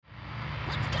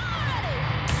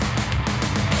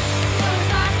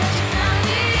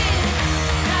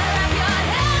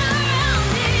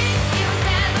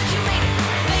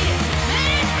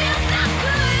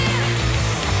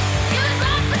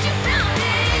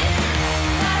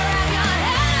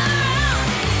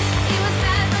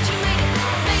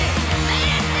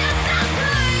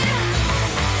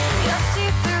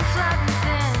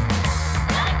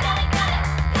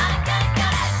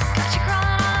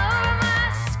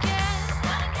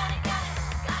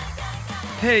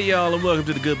Hey y'all, and welcome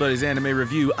to the Good Buddies Anime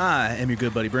Review. I am your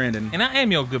good buddy Brandon. And I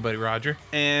am your good buddy Roger.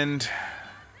 And,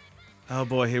 oh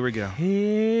boy, here we go.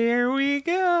 Here we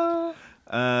go.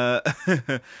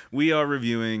 We are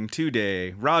reviewing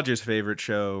today Roger's favorite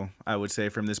show, I would say,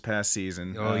 from this past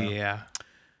season. Oh yeah.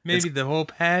 Maybe the whole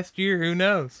past year, who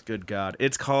knows? Good God.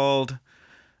 It's called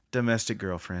Domestic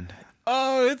Girlfriend.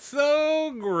 Oh, it's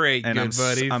so great, and good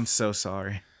buddies. I'm so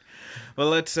sorry. Well,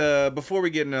 let's, before we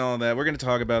get into all that, we're going to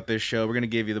talk about this show. We're going to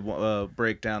give you the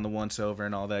breakdown, the once-over,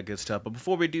 and all that good stuff. But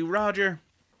before we do, Roger,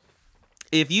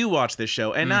 if you watch this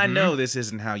show, and I know this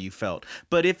isn't how you felt,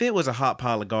 but if it was a hot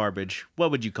pile of garbage,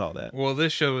 what would you call that? Well,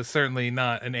 this show is certainly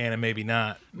not an anime, maybe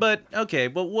not. But, okay,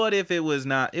 but what if it was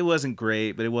not, it wasn't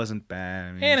great, but it wasn't bad?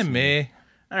 I mean, Anime.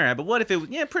 All right, but what if it was,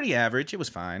 pretty average, it was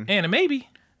fine. Anime, maybe.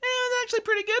 It was actually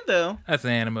pretty good, though. That's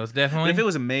Animos, definitely. But if it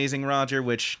was amazing, Roger,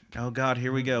 which, oh God,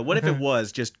 here we go. What if it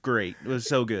was just great? It was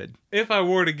so good. If I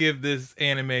were to give this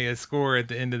anime a score at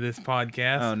the end of this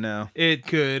podcast, oh no,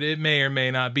 it may or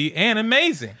may not be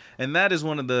amazing. And that is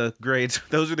one of the grades.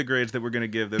 Those are the grades that we're going to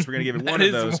give this. We're going to give it one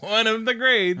of those. That is one of the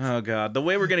grades. Oh God, the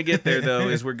way we're going to get there though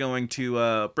is we're going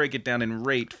to break it down and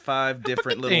rate 5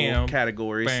 different little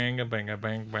categories. Bang, bang,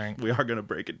 bang, bang. We are going to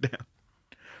break it down.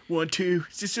 1, 2,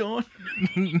 is this on?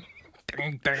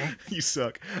 Dang, dang. You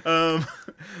suck.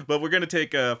 But we're going to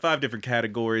take 5 different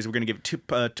categories. We're going to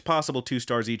give possible 2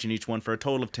 stars each in each one for a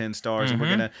total of 10 stars. And we're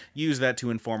going to use that to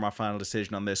inform our final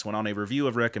decision on this one on a review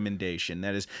of recommendation.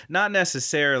 That is not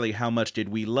necessarily how much did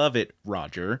we love it,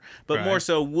 Roger, but more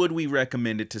so would we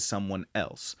recommend it to someone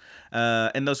else.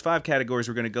 And those 5 categories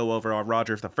we're going to go over are,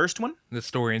 Roger, the first one. The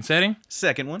story and setting.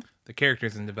 Second one. The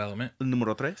characters in development.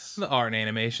 Numero 3. The art and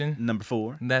animation. Number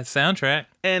 4. That soundtrack.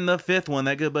 And the 5th one,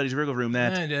 that Good Buddies Wriggle Room,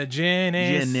 that Je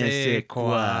ne sais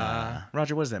quoi.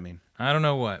 Roger, what does that mean? I don't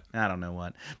know what.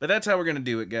 But that's how we're going to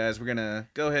do it, guys. We're going to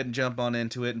go ahead and jump on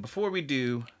into it. And before we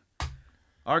do,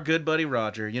 our good buddy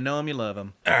Roger, you know him, you love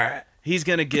him. All right. He's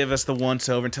going to give us the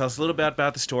once-over and tell us a little bit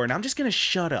about the story. And I'm just going to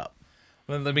shut up.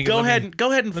 Go ahead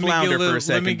and flounder for a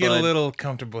second, Let me get a little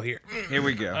comfortable here. Here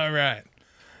we go. All right.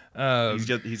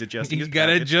 He's adjusting his got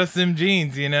to adjust them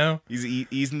jeans, you know? He's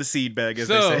easing the seed bag, as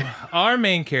they say. Our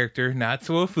main character,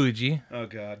 Natsuo Fuji. Oh,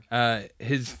 God.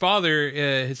 His father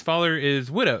is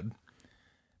widowed.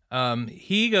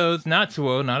 He goes,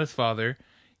 Natsuo, not his father,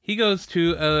 he goes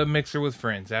to a mixer with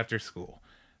friends after school.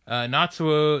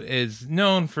 Natsuo is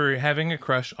known for having a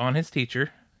crush on his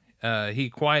teacher. He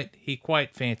quite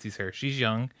fancies her. She's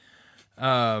young.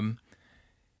 And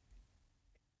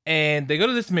they go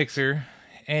to this mixer,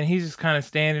 and he's just kind of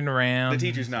standing around. The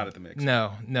teacher's not at the mixer.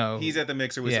 No. He's at the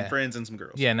mixer with some friends and some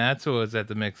girls. Yeah, Natsuo is at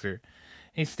the mixer.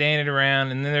 He's standing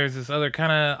around, and then there's this other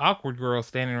kind of awkward girl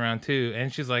standing around too,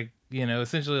 and she's like,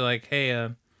 essentially like, hey,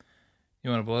 you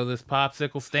want to blow this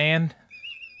popsicle stand?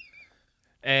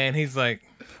 And he's like,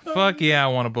 fuck yeah, I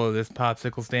want to blow this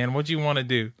popsicle stand. What you want to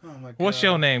do? Oh my God. What's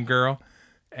your name, girl?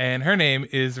 And her name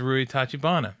is Rui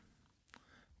Tachibana.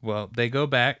 Well, they go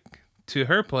back to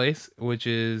her place, which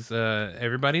is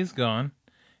everybody's gone,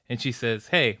 and she says,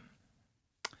 hey,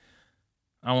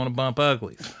 I want to bump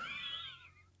uglies.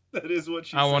 That is what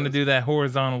she says. I want to do that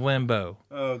horizontal limbo.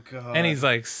 Oh, God. And he's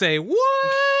like, say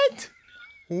what?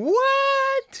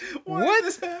 What? Why is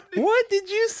this happening? What did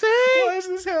you say? Why is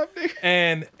this happening?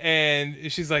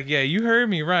 And she's like, yeah, you heard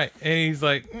me right. And he's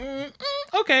like,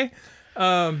 okay.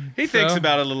 He thinks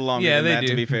about it a little longer than that,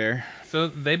 to be fair. So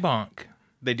they bonk.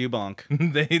 They do bonk.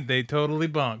 They totally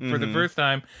bonk for the first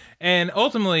time. And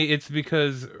ultimately, it's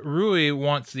because Rui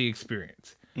wants the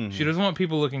experience. She doesn't want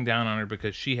people looking down on her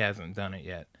because she hasn't done it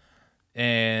yet.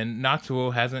 And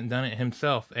Natsuo hasn't done it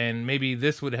himself. And maybe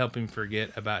this would help him forget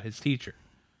about his teacher.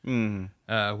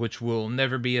 Which will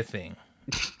never be a thing.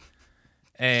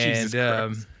 And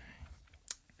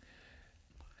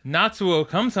Natsuo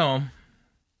comes home.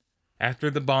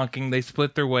 After the bonking, they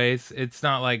split their ways. It's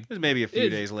not like... It was maybe a few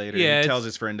days later. Yeah, he tells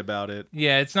his friend about it.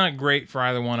 Yeah, it's not great for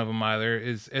either one of them either,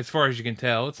 as far as you can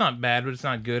tell. It's not bad, but it's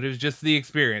not good. It was just the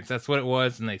experience. That's what it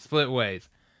was, and they split ways.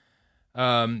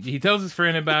 He tells his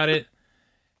friend about it,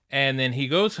 and then he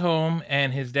goes home,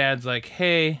 and his dad's like,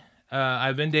 hey,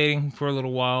 I've been dating for a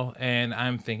little while, and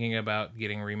I'm thinking about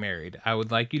getting remarried. I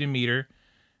would like you to meet her,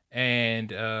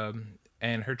 and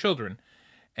her children."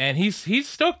 And he's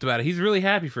stoked about it. He's really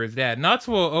happy for his dad.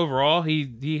 Natsuo overall,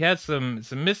 he has some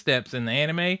missteps in the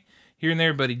anime here and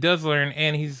there, but he does learn,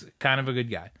 and he's kind of a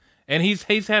good guy. And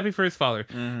he's happy for his father.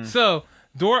 Mm-hmm. So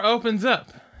door opens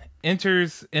up,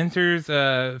 enters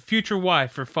future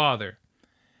wife for father,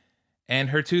 and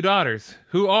her 2 daughters,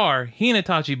 who are Hina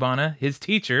Tachibana, his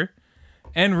teacher,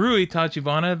 and Rui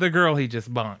Tachibana, the girl he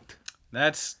just bonked.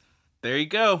 There you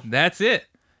go. That's it.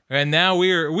 And now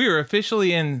we are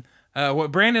officially in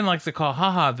what Brandon likes to call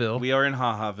Hahaville. We are in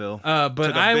Hahaville.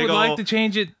 But I would like to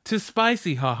change it to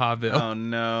Spicy Hahaville. Oh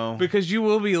no! Because you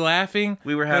will be laughing.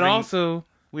 We were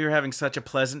having such a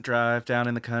pleasant drive down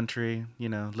in the country.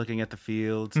 Looking at the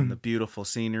fields and the beautiful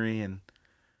scenery, and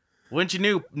wouldn't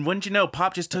you know,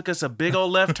 Pop just took us a big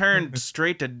old left turn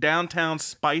straight to downtown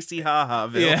Spicy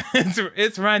Hahaville. Yeah,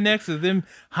 it's right next to them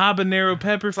habanero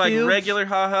pepper it's fields. Like regular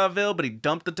Hahaville, but he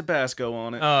dumped the Tabasco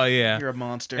on it. Oh yeah, you're a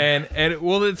monster. And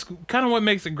well, it's kind of what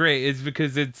makes it great is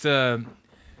because it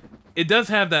does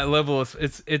have that level of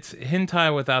it's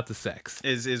hentai without the sex.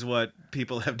 Is what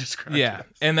people have described. Yeah, it as.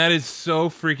 And that is so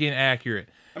freaking accurate.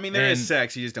 I mean, there is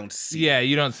sex, you just don't see. Yeah,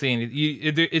 you don't see any.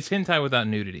 It's hentai without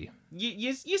nudity.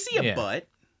 You see a butt.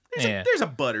 There's a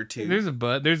butt or two. There's a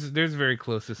butt. There's very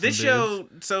close to some this show.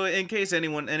 So in case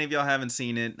any of y'all haven't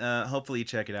seen it, hopefully you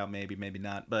check it out. Maybe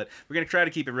not. But we're gonna try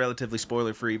to keep it relatively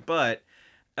spoiler free. But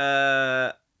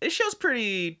this show's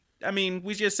pretty. I mean,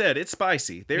 we just said it's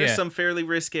spicy. There is some fairly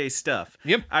risque stuff.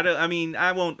 Yep. I'm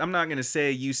not gonna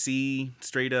say you see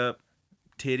straight up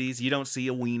titties. You don't see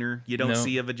a wiener. You don't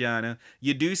see a vagina.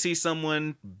 You do see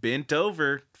someone bent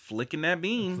over. Flicking that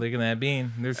bean.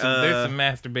 There's some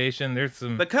masturbation. There's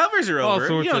some. The covers are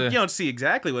over. You don't see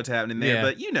exactly what's happening there,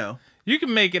 but you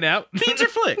can make it out. Beans are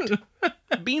flicked.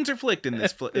 Beans are flicked in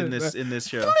this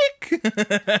show. Flick.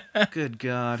 Good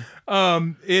God.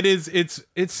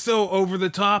 It's so over the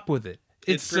top with it.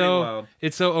 It's so wild.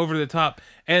 It's so over the top,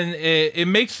 and it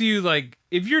makes you like.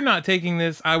 If you're not taking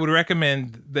this, I would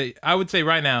recommend that. I would say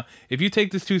right now, if you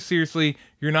take this too seriously,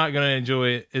 you're not going to enjoy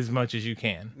it as much as you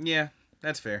can. Yeah.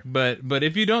 That's fair. But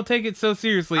if you don't take it so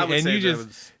seriously and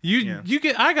you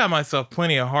get, I got myself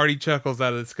plenty of hearty chuckles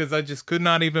out of this because I just could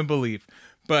not even believe.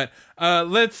 But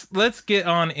let's get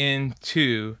on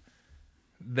into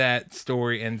that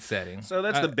story and setting. So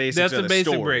that's the basics. That's the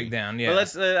basic story. Breakdown. Yeah. But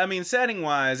setting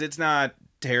wise, it's not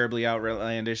terribly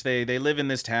outlandish. They live in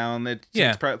this town that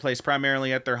takes place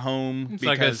primarily at their home. It's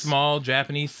like a small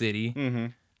Japanese city. Mm-hmm.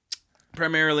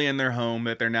 Primarily in their home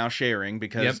that they're now sharing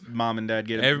because mom and dad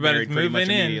get married pretty much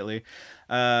immediately.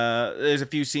 There's a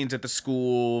few scenes at the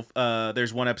school.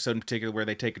 There's one episode in particular where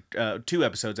they take 2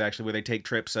 episodes actually where they take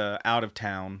trips out of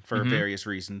town for various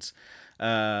reasons.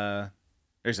 There's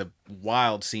a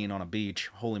wild scene on a beach.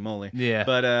 Holy moly! Yeah,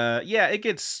 but it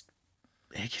gets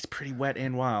pretty wet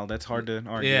and wild. That's hard to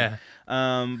argue. Yeah.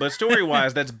 But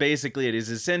story-wise, that's basically it. Is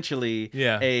essentially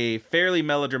a fairly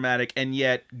melodramatic and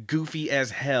yet goofy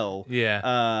as hell.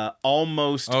 Yeah.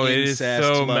 Almost incest it is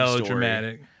so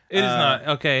melodramatic. Story. It is not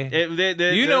okay.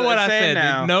 You know what I said?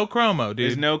 Now, no chromo, dude.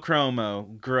 There's no chromo.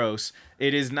 Gross.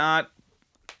 It is not.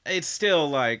 It's still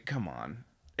like, come on.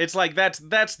 It's like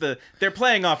they're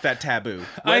playing off that taboo.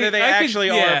 Whether they actually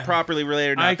are properly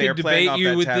related or not, they're playing off that taboo.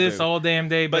 I could debate you with this all damn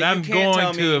day, but I'm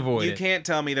going to avoid it. You can't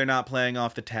tell me they're not playing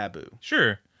off the taboo.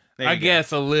 Sure. I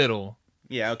guess a little.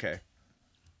 Yeah, okay.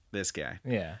 This guy.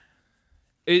 Yeah.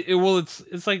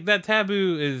 It's like that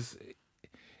taboo is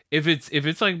if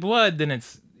it's like blood, then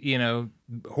it's,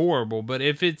 horrible, but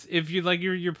if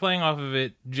you're playing off of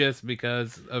it just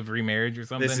because of remarriage or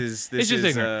something, it's just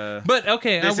ignorant. But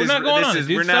okay, we're not going on.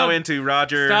 We're now into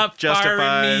Roger justifies.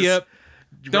 Firing me up.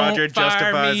 Roger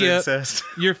justifies incest.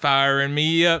 You're firing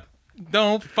me up.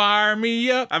 Don't fire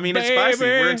me up. I mean, baby. It's spicy.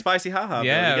 We're in Spicy Hahaville.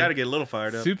 Yeah, you got to get a little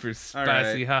fired up. Super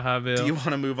spicy Hahaville. Do you want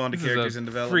to move on to characters in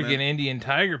development? Freaking Indian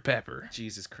tiger pepper.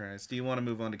 Jesus Christ. Do you want to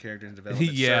move on to characters in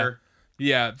development? Sir?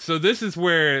 Yeah. So this is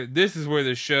where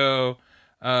the show,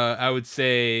 I would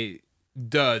say,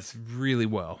 does really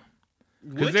well.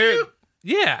 Would you?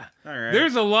 Yeah. All right.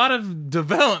 There's a lot of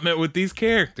development with these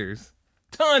characters,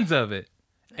 tons of it,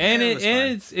 and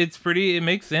it's pretty. It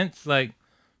makes sense. Like,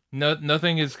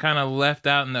 nothing is kind of left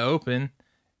out in the open.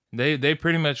 They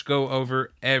pretty much go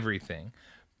over everything.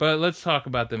 But let's talk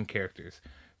about them characters.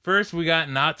 First, we got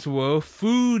Natsuo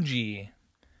Fuji.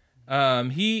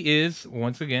 He is,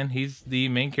 once again, he's the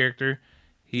main character.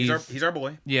 He's our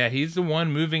boy. Yeah, he's the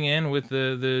one moving in with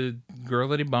the girl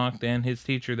that he bonked and his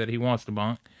teacher that he wants to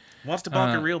bonk. Wants to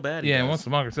bonk her real bad. Yeah, wants to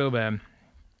bonk her so bad.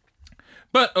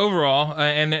 But overall,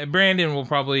 and Brandon will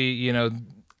probably,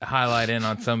 highlight in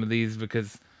on some of these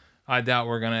because I doubt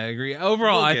we're going to agree.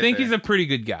 Overall, I think he's a pretty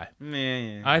good guy.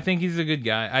 Yeah. I think he's a good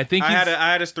guy. I think I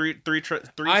had a three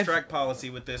strike policy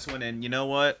with this one, and you know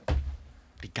what?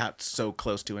 He got so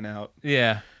close to an out.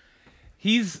 Yeah.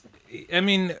 I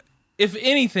mean, if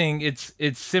anything, it's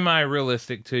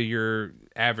semi-realistic to your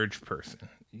average person.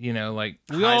 Like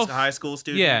high school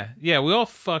student. Yeah, we all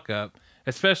fuck up,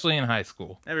 especially in high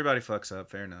school. Everybody fucks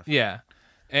up, fair enough. Yeah.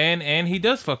 And he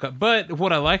does fuck up. But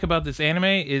what I like about this anime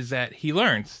is that he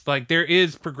learns. Like, there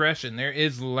is progression. There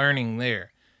is learning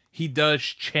there. He does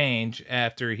change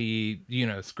after he,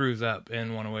 screws up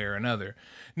in one way or another.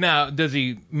 Now, does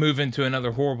he move into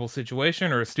another horrible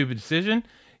situation or a stupid decision?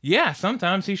 Yeah,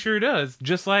 sometimes he sure does.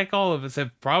 Just like all of us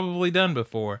have probably done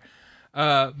before.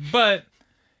 But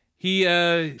he's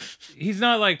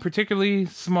not, like, particularly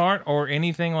smart or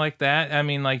anything like that. I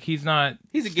mean, like, he's not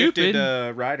He's a stupid.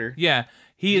 gifted writer. Yeah.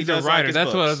 He is a writer. That's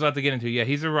books. what I was about to get into. Yeah,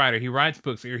 he's a writer. He writes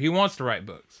books. Or he wants to write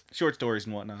books. Short stories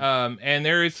and whatnot. And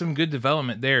there is some good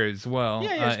development there as well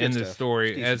in the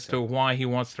story as to why he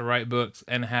wants to write books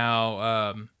and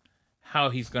how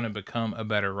he's going to become a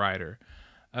better writer.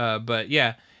 But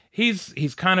yeah,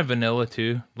 he's kind of vanilla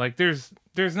too. Like there's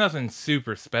nothing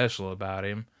super special about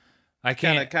him. I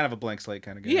can't kind of a blank slate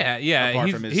kind of guy. Yeah.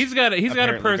 He's got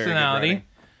a personality.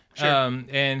 Sure.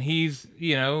 And he's,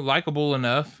 likable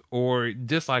enough or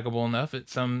dislikable enough at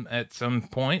some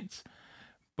points.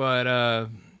 But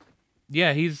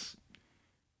yeah, he's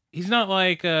not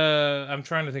like I'm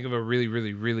trying to think of a really,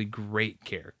 really, really great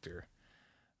character.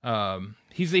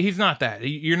 He's not that.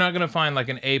 You're not going to find like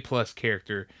an A+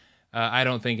 character, I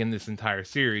don't think, in this entire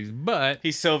series, but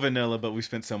he's so vanilla, but we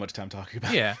spent so much time talking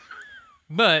about yeah.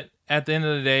 But at the end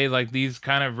of the day, like these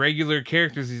kind of regular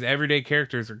characters, these everyday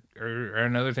characters are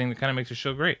another thing that kind of makes the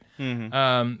show great.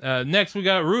 Mm-hmm. Next, we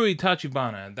got Rui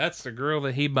Tachibana. That's the girl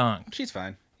that he bonked. She's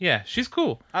fine. Yeah, she's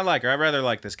cool. I like her. I rather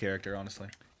like this character, honestly.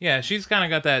 Yeah, she's kind of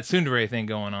got that tsundere thing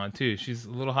going on, too. She's a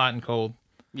little hot and cold.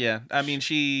 Yeah, I mean,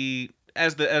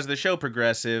 as the show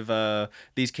progressive,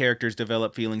 these characters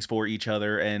develop feelings for each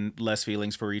other and less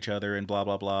feelings for each other and blah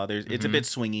blah blah. It's a bit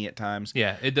swingy at times.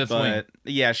 Yeah, it does swing.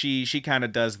 Yeah, she kind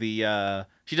of does she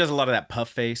does a lot of that puff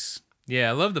face. Yeah,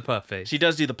 I love the puff face. She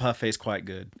does do the puff face quite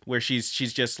good, where she's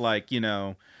just like, it's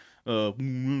not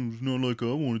like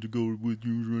I wanted to go with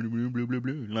you, blah blah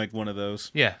blah, like one of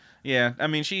those. Yeah, yeah. I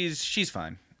mean, she's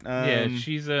fine. Yeah,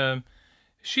 she's a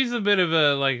bit of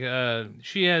a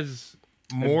she has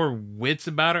more wits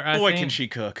about her. I think. Can she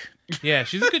cook? Yeah,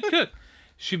 she's a good cook.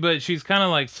 But she's kind of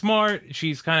like smart.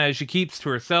 She keeps to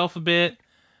herself a bit.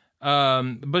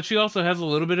 But she also has a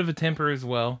little bit of a temper as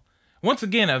well. Once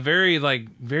again, a very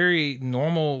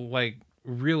normal, like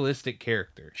realistic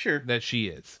character. Sure. That she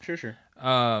is. Sure.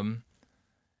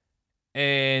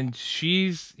 And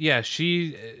she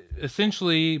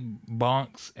essentially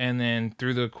bonks, and then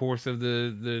through the course of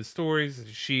the stories,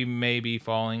 she may be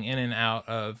falling in and out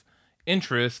of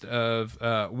interest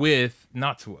with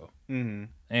Natsuo. Mm-hmm.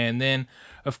 And then,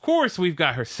 of course, we've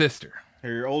got her sister.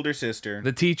 Her older sister.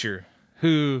 The teacher,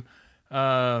 who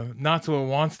Natsuo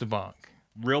wants to bonk.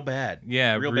 Real bad.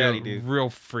 Yeah, real baddie, dude. Real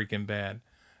freaking bad.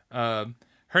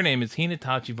 Her name is Hina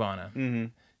Tachibana. Mm-hmm.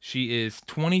 She is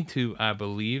 22, I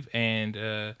believe, and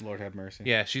Lord have mercy.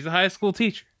 Yeah, she's a high school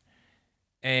teacher,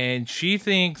 and she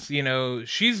thinks,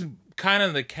 she's kind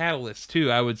of the catalyst too,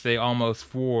 I would say, almost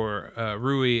for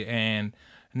Rui and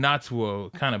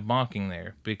Natsuo kind of bonking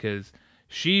there, because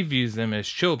she views them as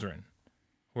children,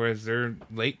 whereas they're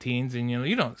late teens, and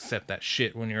you don't accept that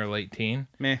shit when you're a late teen.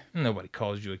 Meh. Nobody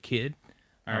calls you a kid.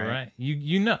 All right.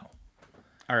 You know.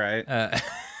 All right.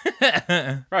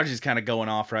 Roger's kind of going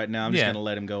off right now. I'm just going to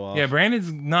let him go off. Yeah,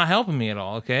 Brandon's not helping me at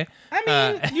all, okay? I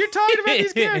mean, you're talking about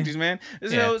these characters, man.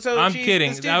 So I'm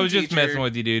kidding. I was just messing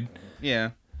with you, dude.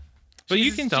 Yeah. But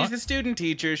you can talk. She's the student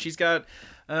teacher. She's got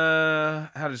how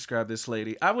to describe this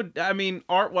lady?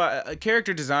 Art-wise,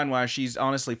 character design-wise, she's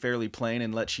honestly fairly plain,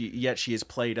 and yet she is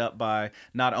played up by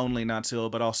not only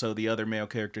Natsuo but also the other male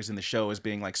characters in the show as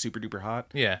being like super duper hot.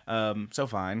 Yeah. So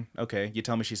fine. Okay, you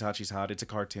tell me she's hot. She's hot. It's a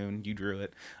cartoon. You drew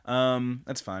it.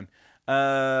 That's fine.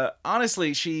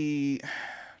 Honestly,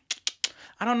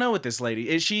 I don't know what this lady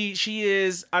is. She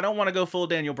is. I don't want to go full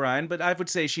Daniel Bryan, but I would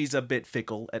say she's a bit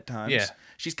fickle at times. Yeah.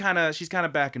 She's kind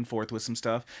of back and forth with some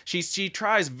stuff. She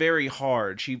tries very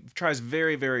hard. She tries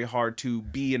very, very hard to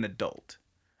be an adult,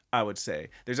 I would say.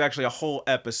 There's actually a whole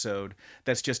episode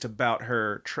that's just about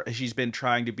her. She's been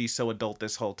trying to be so adult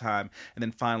this whole time, and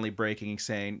then finally breaking and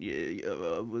saying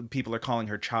people are calling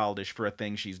her childish for a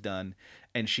thing she's done,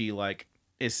 and she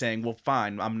is saying, well,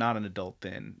 fine, I'm not an adult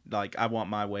then. Like, I want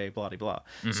my way, blah, blah, blah.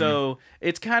 So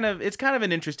it's kind of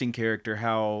an interesting character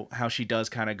how she does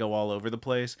kind of go all over the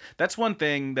place. That's one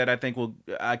thing that I think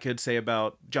I could say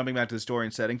about jumping back to the story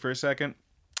and setting for a second.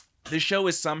 This show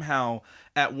is somehow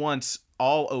at once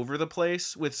all over the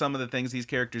place with some of the things these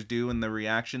characters do and the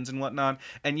reactions and whatnot,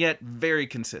 and yet very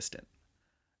consistent.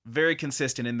 Very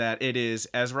consistent in that it is,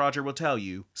 as Roger will tell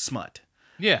you, smut.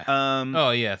 Yeah.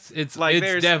 Oh yes, it's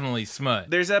definitely smut.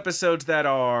 There's episodes that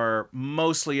are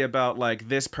mostly about like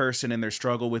this person and their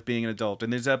struggle with being an adult,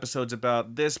 and there's episodes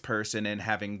about this person and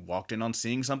having walked in on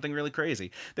seeing something really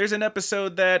crazy. There's an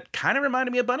episode that kind of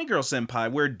reminded me of Bunny Girl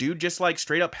Senpai, where dude just like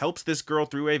straight up helps this girl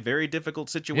through a very difficult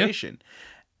situation,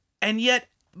 and yet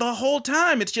the whole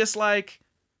time it's just like,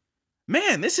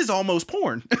 man, this is almost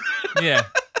porn. Yeah.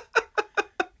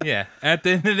 Yeah, at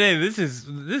the end of the day, this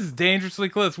is dangerously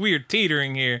close. We are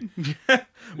teetering here.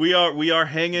 we are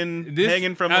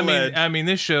hanging from the ledge. I mean,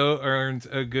 this show earns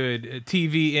a good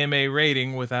TVMA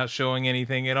rating without showing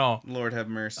anything at all. Lord have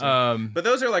mercy. But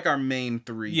those are like our main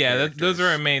three. Yeah, those are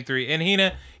our main three. And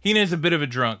Hina's a bit of a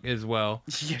drunk as well.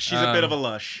 Yeah, she's a bit of a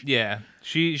lush. Yeah,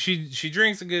 she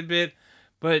drinks a good bit,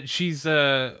 but she's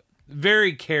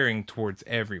very caring towards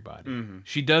everybody. Mm-hmm.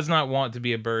 She does not want to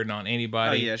be a burden on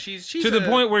anybody. Oh yeah, she's to the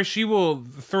point where she will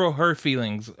throw her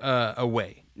feelings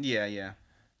away. Yeah.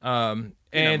 And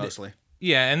mostly.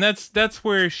 Yeah, and that's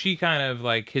where she kind of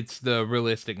like hits the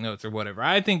realistic notes or whatever.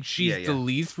 I think she's the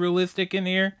least realistic in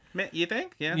here. You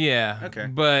think? Yeah. Yeah. Okay.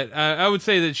 But I would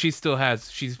say that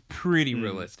she's pretty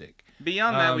realistic.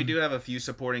 Beyond that, we do have a few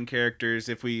supporting characters.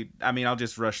 I'll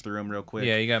just rush through them real quick.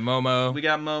 Yeah, you got Momo. We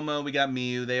got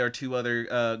Miyu. They are two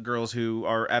other girls who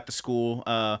are at the school.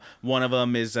 One of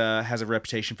them has a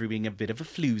reputation for being a bit of a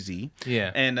floozy.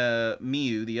 Yeah. And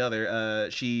Miyu, the other,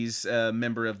 she's a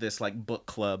member of this like book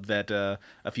club that a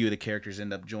few of the characters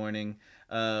end up joining.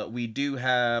 We do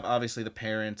have obviously the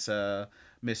parents,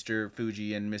 Mr.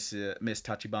 Fuji and Miss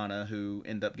Tachibana, who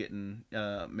end up getting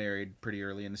married pretty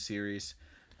early in the series.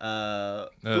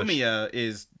 Fumiya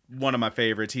is one of my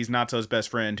favorites. He's Natsu's best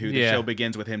friend, who the show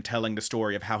begins with him telling the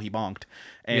story of how he bonked,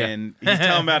 and he's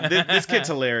telling about this kid's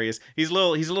hilarious. He's a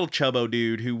little chubbo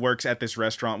dude who works at this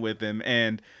restaurant with him,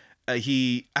 and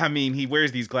he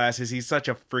wears these glasses. He's such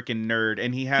a freaking nerd,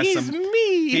 and he has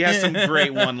some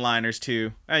great one-liners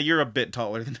too. You're a bit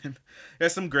taller than him. He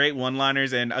has some great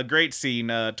one-liners and a great scene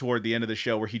toward the end of the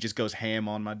show where he just goes ham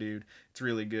on my dude. It's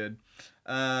really good.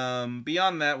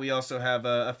 Beyond that, we also have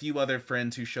a few other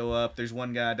friends who show up. There's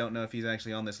one guy, I don't know if he's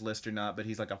actually on this list or not, but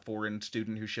he's like a foreign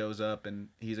student who shows up, and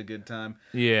he's a good time.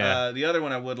 Yeah. The other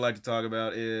one I would like to talk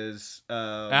about is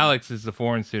Alex is the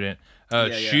foreign student.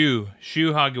 Shu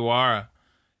Hagiwara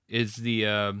is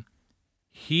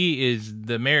he is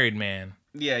the married man.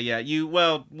 Yeah. We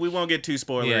won't get too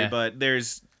spoilery, but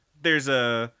there's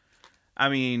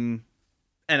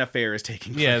an affair is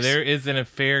taking place. Yeah, there is an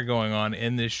affair going on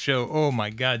in this show. Oh my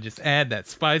god, just add that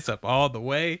spice up all the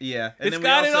way. Yeah. And it's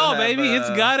got it all, baby. It's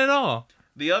got it all.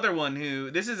 The other one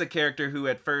this is a character who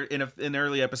at first in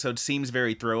early episodes seems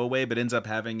very throwaway, but ends up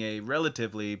having a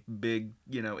relatively big,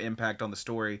 impact on the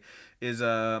story, is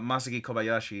Masaki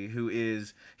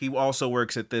Kobayashi, he also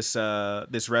works at this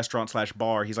restaurant /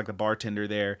 bar. He's like the bartender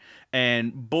there.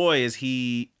 And boy, is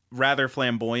he rather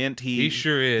flamboyant. He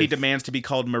sure is. He demands to be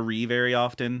called Marie very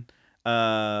often.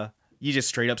 You just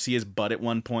straight up see his butt at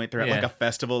one point. They're at like a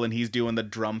festival and he's doing the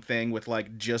drum thing with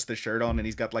like just the shirt on, and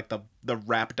he's got like the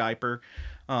rap diaper.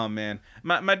 Oh man,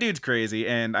 my dude's crazy,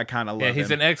 and I kind of love him. Yeah,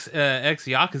 he's an ex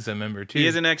Yakuza member too. He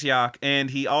is an ex Yak, and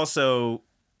he also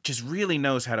just really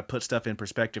knows how to put stuff in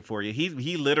perspective for you.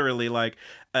 He literally like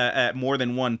at more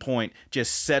than one point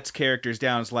just sets characters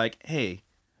down. It's like, hey,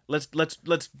 let's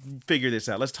figure this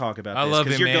out. Let's talk about this. I love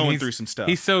him, you're man. going through some stuff.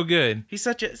 He's so good. He's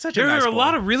such a nice boy. There are a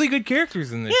lot of really good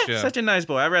characters in this show. Such a nice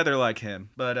boy. I rather like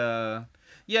him. But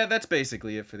yeah, that's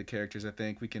basically it for the characters. I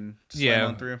think we can slam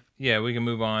on through. Yeah, we can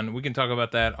move on. We can talk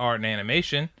about that art and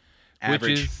animation, average.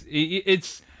 Which is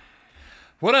it's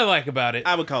what I like about it.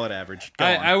 I would call it average.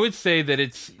 I would say that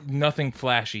it's nothing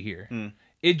flashy here.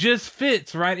 It just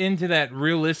fits right into that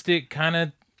realistic kind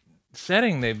of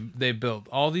setting they built.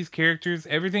 All these characters,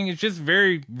 everything is just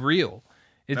very real.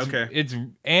 It's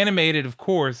animated, of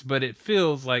course, but it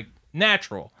feels like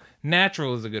natural.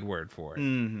 Natural is a good word for it.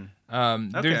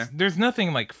 Mm-hmm. There's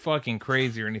nothing like fucking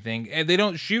crazy or anything, and they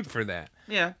don't shoot for that.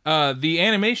 Yeah. The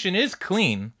animation is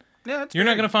clean. Yeah, you're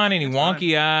not gonna find any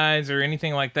wonky eyes or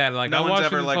anything like that. Like no I one's watched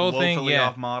ever this like whole woefully thing. Yeah.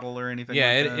 off model or anything.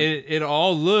 Yeah, like that. It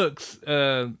all looks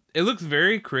it looks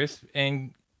very crisp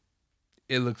and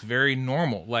it looks very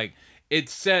normal. Like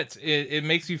it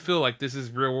makes you feel like this is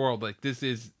real world. Like this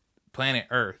is planet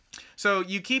Earth. So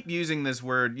you keep using this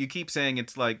word. You keep saying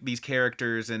it's like these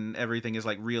characters and everything is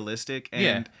like realistic.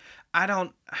 And I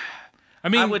don't. I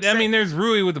mean, there's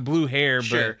Rui with the blue hair,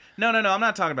 sure. but No, I'm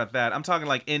not talking about that. I'm talking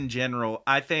like in general.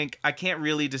 I think I can't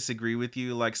really disagree with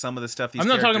you. Like some of the stuff these. I'm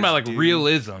not talking about like do.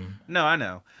 realism. No, I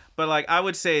know, but like I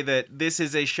would say that this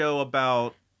is a show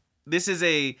about. This is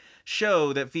a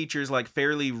show that features like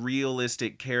fairly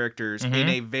realistic characters in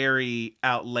a very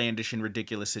outlandish and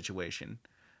ridiculous situation.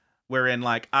 Wherein,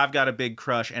 like, I've got a big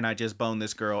crush and I just boned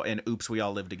this girl, and oops, we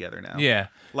all live together now. Yeah,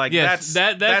 like yes,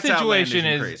 that's situation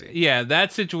is crazy. Yeah,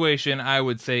 that situation I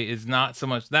would say is not so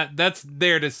much that's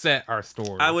there to set our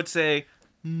story. I would say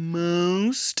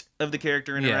most of the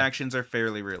character interactions are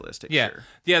fairly realistic. Yeah, sure.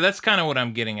 Yeah, that's kind of what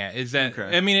I'm getting at. Is that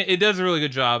I mean, it does a really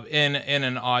good job in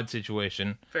an odd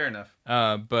situation. Fair enough.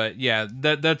 But yeah,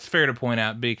 that's fair to point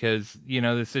out because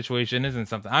the situation isn't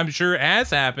something I'm sure it has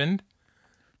happened.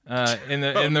 In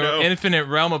the infinite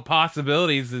realm of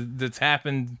possibilities that's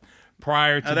happened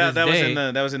prior to this day.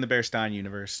 That was in the Bear Stein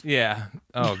universe. Yeah.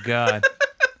 Oh God.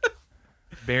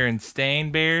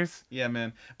 Berenstain Bears. Yeah,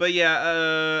 man. But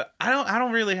yeah, I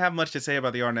don't really have much to say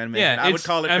about the art animation. Yeah, I would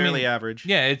call it fairly average.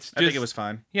 Yeah, I think it was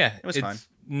fine. Yeah, it was fine.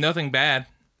 Nothing bad.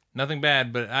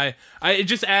 But it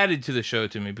just added to the show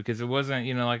to me because it wasn't,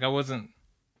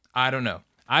 I don't know.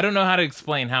 I don't know how to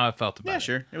explain how I felt about it. Yeah,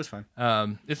 sure. It was fine.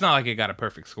 It's not like it got a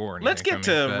perfect score. Let's get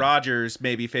to Roger's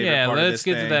maybe favorite part of this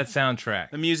thing. Yeah, let's get to that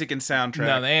soundtrack. The music and soundtrack.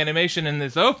 No, the animation in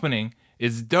this opening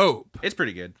is dope. It's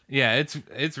pretty good. Yeah,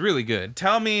 it's really good.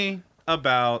 Tell me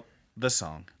about the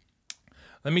song.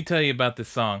 Let me tell you about this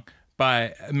song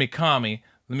by Mikami.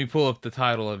 Let me pull up the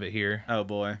title of it here. Oh,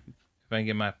 boy. If I can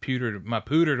get my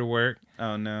pooter to work.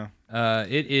 Oh, no.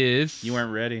 It is... You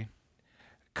weren't ready.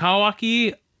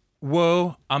 Kawaki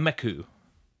Wo Ameku.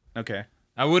 Okay.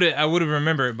 I would have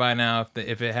remembered it by now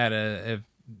if they had a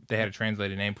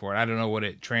translated name for it. I don't know what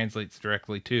it translates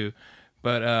directly to,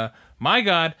 but my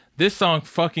God, this song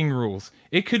fucking rules.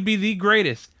 It could be the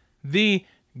greatest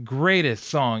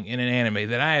song in an anime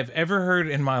that I have ever heard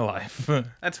in my life.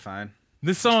 That's fine.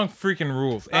 This song freaking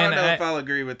rules. I don't know if I'll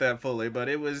agree with that fully, but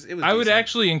it was. I would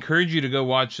actually encourage you to go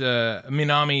watch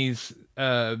Minami's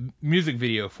music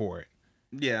video for it.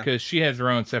 Yeah. Because she has her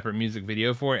own separate music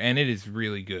video for it, and it is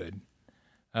really good.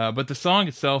 But the song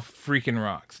itself freaking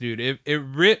rocks, dude. It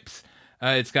rips.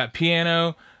 It's got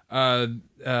piano.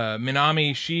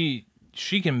 Minami,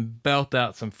 she can belt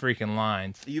out some freaking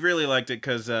lines. You really liked it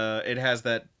because it has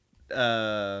that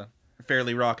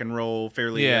fairly rock and roll,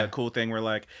 fairly cool thing where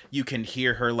like you can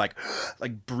hear her like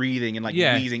breathing and like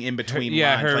wheezing in between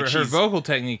lines. Her vocal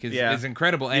technique is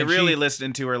incredible. And you're really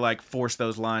listening to her like force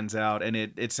those lines out, and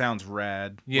it sounds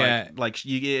rad. Yeah, like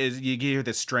you hear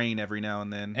the strain every now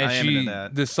and then. And I am into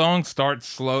that. The song starts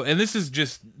slow, and this is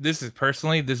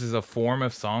a form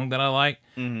of song that I like.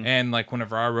 Mm-hmm. And like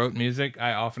whenever I wrote music,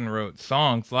 I often wrote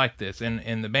songs like this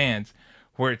in the bands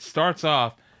where it starts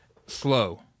off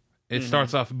slow. It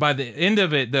starts off. By the end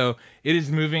of it, though, it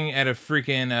is moving at a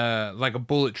freaking like a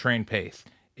bullet train pace.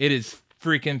 It is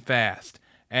freaking fast,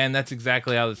 and that's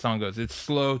exactly how the song goes. It's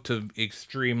slow to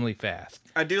extremely fast.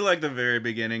 I do like the very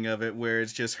beginning of it, where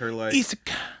it's just her like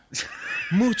Isuka,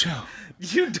 mucho,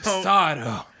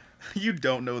 Sado. You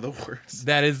don't know the words.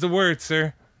 That is the word,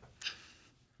 sir.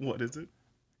 What is it?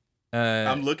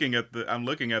 I'm looking at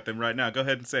them right now. Go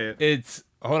ahead and say it.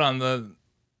 Hold on the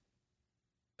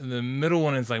middle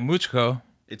one is like Muchko.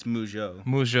 It's Mujo.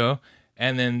 Mujo.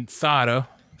 And then Sado.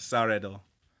 Saredo.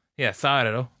 Yeah,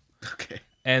 Saredo. Okay.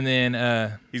 And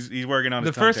then he's working on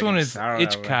the first one is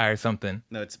Ichikai or something.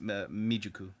 No, it's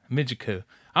Mijuku. Mijuku.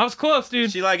 I was close,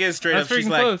 dude. She like is straight up. She's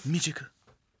like close. Mijuku.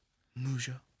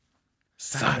 Mujo.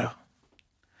 Sado.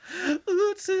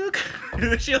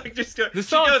 She like just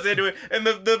goes into it, and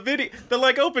the video, the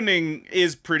like opening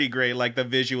is pretty great, like the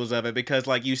visuals of it, because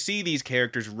like you see these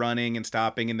characters running and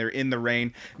stopping, and they're in the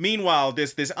rain. Meanwhile,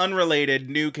 this unrelated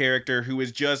new character who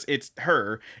is just is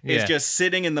just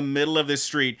sitting in the middle of this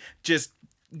street, just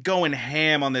going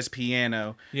ham on this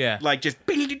piano. Yeah, like just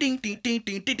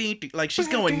like she's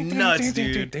going nuts,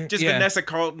 dude. Just Vanessa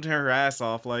Carlton her ass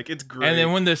off, like it's great. And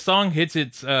then when the song hits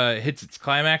its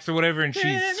climax or whatever, and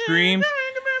she screams,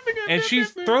 and she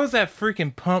throws that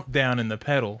freaking pump down in the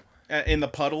pedal. In the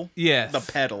puddle? Yes. The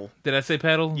pedal. Did I say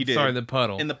pedal? You did. Sorry, the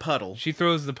puddle. In the puddle. She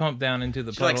throws the pump down into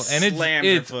the puddle, like, and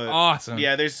it's awesome.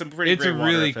 Yeah, there's some pretty great water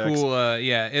really effects. Cool.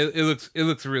 It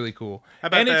looks really cool.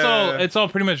 It's all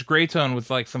pretty much gray tone with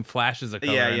like some flashes of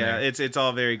color. Yeah. It's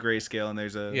all very grayscale, and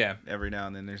there's every now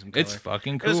and then there's some color. It's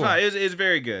fucking cool. It was fine. It's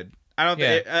very good. I don't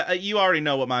think you already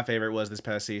know what my favorite was this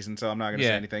past season, so I'm not gonna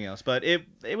say anything else. But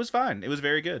it was fine. It was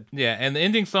very good. Yeah, and the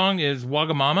ending song is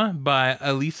Wagamama by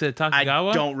Elisa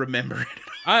Takigawa. I don't remember it.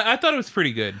 I thought it was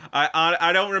pretty good.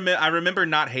 I don't remember. I remember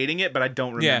not hating it, but I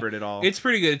don't remember it at all. It's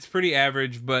pretty good. It's pretty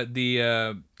average, but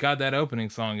the that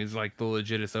opening song is like the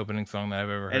legitest opening song that I've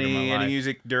ever heard in my life. Any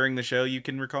music during the show you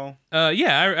can recall?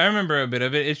 Yeah, I remember a bit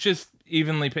of it. It's just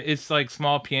evenly. It's like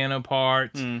small piano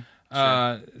parts.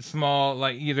 Small,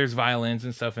 like there's violins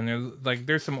and stuff, and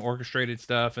there's some orchestrated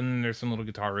stuff, and then there's some little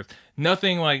guitar riffs.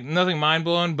 Nothing mind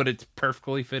blowing, but it's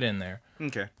perfectly fit in there.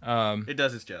 Okay. It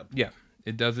does its job. Yeah,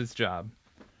 it does its job.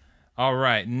 All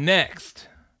right, next,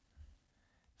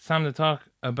 it's time to talk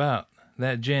about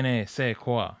that je ne sais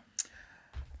quoi.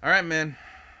 All right, man.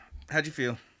 How'd you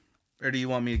feel? Or do you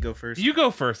want me to go first? You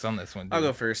go first on this one, dude. I'll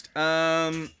go first.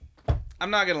 I'm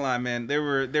not gonna lie, man. There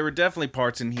were definitely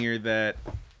parts in here that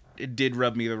it did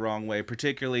rub me the wrong way,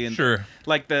 particularly in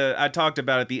I talked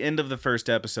about at the end of the first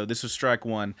episode. This was strike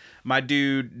one. My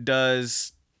dude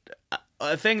does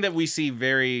a thing that we see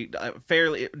very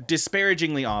fairly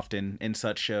disparagingly often in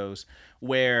such shows,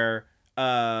 where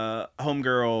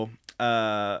homegirl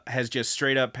has just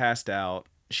straight up passed out.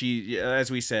 She,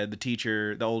 as we said,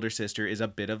 the older sister, is a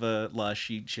bit of a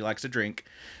lush. She likes to drink.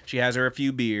 She has her a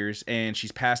few beers, and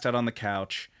she's passed out on the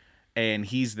couch, and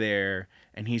he's there,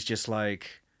 and he's just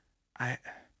like,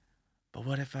 but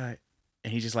what if and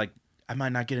he's just like, I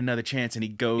might not get another chance, and he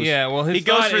goes. Yeah, well, he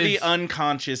goes for the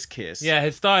unconscious kiss. Yeah,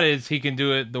 his thought is he can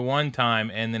do it the one time,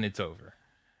 and then it's over.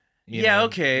 You know?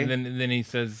 Okay. Then he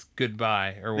says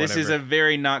goodbye or whatever. This is a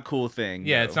very not cool thing.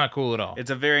 Yeah, though. It's not cool at all.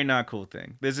 It's a very not cool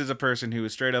thing. This is a person who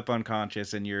is straight up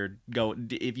unconscious, and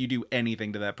if you do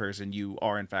anything to that person, you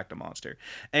are in fact a monster.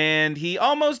 And he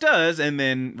almost does, and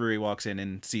then Rui walks in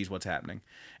and sees what's happening.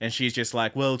 And she's just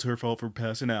like, well, it's her fault for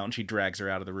passing out. And she drags her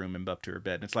out of the room and up to her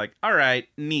bed. And it's like, all right,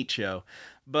 neat show.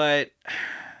 But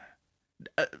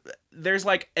there's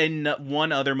like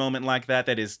one other moment like that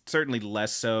is certainly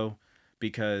less so,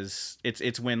 because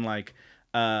it's when like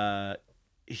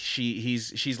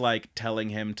she's like telling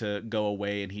him to go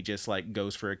away, and he just like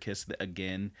goes for a kiss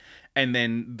again, and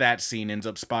then that scene ends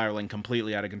up spiraling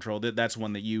completely out of control. That's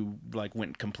one that you like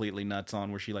went completely nuts on,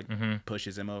 where she like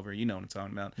pushes him over. You know what I'm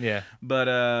talking about. Yeah.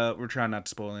 But we're trying not to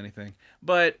spoil anything.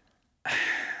 But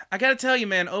I gotta tell you,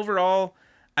 man, overall,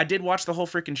 I did watch the whole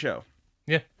freaking show.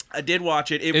 Yeah. I did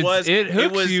watch it. It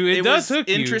does hook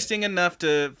you. Interesting enough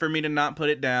for me to not put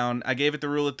it down. I gave it the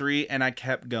rule of 3, and I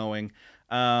kept going.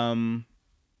 And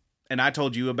I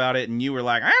told you about it, and you were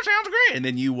like, "That sounds great." And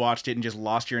then you watched it and just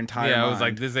lost your entire mind. I was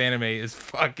like, "This anime is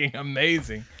fucking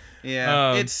amazing."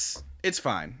 Yeah, it's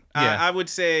fine. Yeah. I would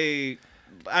say.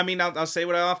 I mean, I'll say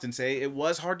what I often say. It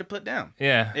was hard to put down.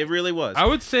 Yeah. It really was. I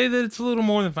would say that it's a little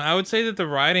more than fun. I would say that the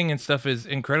writing and stuff is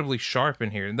incredibly sharp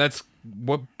in here. That's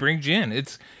what brings you in.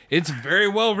 It's very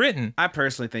well written. I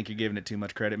personally think you're giving it too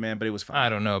much credit, man, but it was fine. I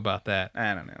don't know about that.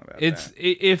 I don't know about that.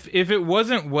 If it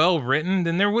wasn't well written,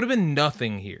 then there would have been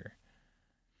nothing here.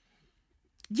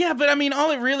 Yeah, but I mean,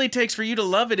 all it really takes for you to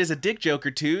love it is a dick joke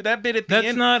or two. That bit at the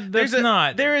end. That's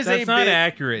not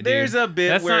accurate. Dude. There's a bit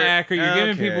that's where, not accurate. You're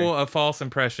giving people a false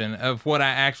impression of what I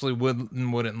actually would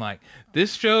and wouldn't like.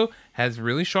 This show has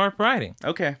really sharp writing.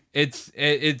 Okay.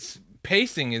 Its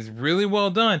pacing is really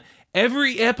well done.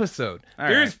 Every episode,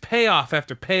 there's payoff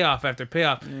after payoff after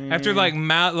payoff. After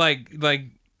like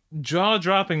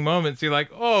jaw-dropping moments, you're like,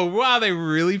 oh wow, they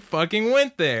really fucking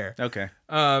went there. Okay.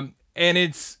 And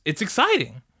it's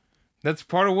exciting. That's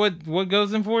part of what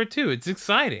goes in for it too. It's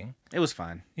exciting. It was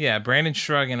fine. Yeah, Brandon's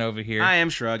shrugging over here. I am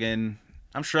shrugging.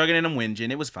 I'm shrugging and I'm whinging.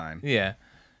 It was fine. Yeah.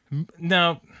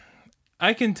 Now,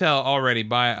 I can tell already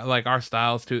by like our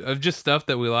styles too, of just stuff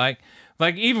that we like.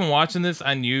 Like even watching this,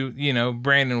 I knew,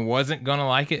 Brandon wasn't gonna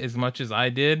like it as much as I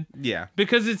did. Yeah.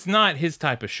 Because it's not his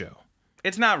type of show.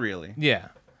 It's not really. Yeah.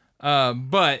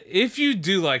 But if you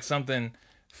do like something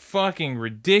fucking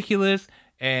ridiculous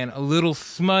and a little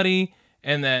smutty,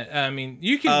 and that, I mean,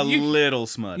 you can... little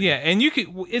smutty. Yeah, and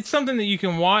it's something that you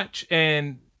can watch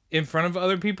and in front of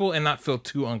other people and not feel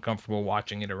too uncomfortable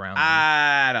watching it around them.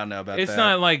 I don't know about that. It's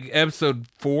not like episode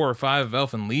 4 or 5 of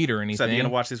Elfen Lied or anything. So, are you going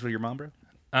to watch this with your mom, bro?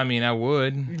 I mean, I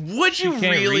would. Would you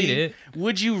really? Read it.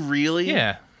 Would you really?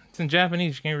 Yeah. It's in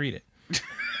Japanese. You can't read it.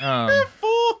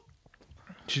 Fool.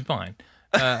 She's blind.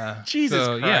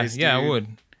 Jesus Christ, yeah, dude. I would.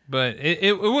 But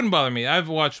it wouldn't bother me. I've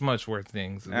watched much worse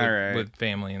things with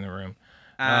family in the room.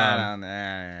 I don't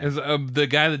know. The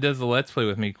guy that does the Let's Play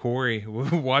with me, Corey,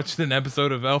 watched an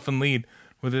episode of Elfen Lied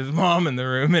with his mom in the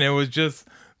room, and it was just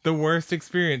the worst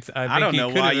experience. I don't know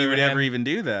why you would ever even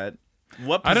do that.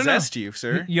 What possessed you,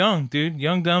 sir? Young, dude.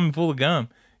 Young, dumb, and full of gum.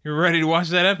 you're ready to watch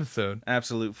that episode.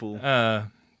 Absolute fool.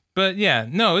 But yeah,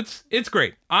 no, it's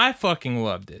great. I fucking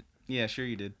loved it. Yeah, sure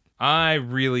you did. I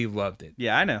really loved it.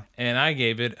 Yeah, I know. And I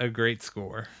gave it a great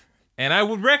score. And I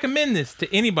would recommend this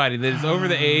to anybody that is over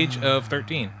the age of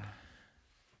 13.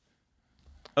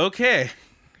 Okay.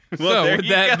 Well, so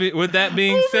with that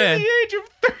being over said, the age of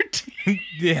 13.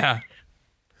 yeah.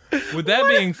 With that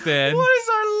being said, what is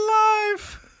our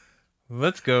life?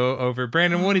 Let's go over.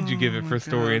 Brandon, what did you give it for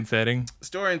story and setting?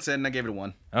 Story and setting, I gave it a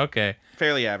 1. Okay.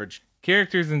 Fairly average.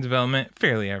 Characters and development,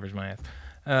 fairly average, my ass.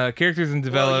 Characters and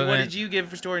development. What did you give it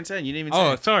for story and setting? You didn't even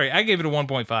say. Oh, sorry. I gave it a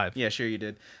 1.5. Yeah, sure you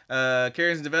did.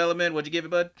 Characters and development, what'd you give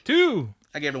it, bud? 2.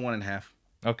 I gave it a 1.5.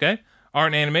 Okay. Art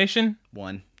and animation?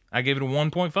 1. I gave it a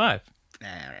 1.5. All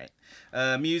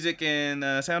right. Music and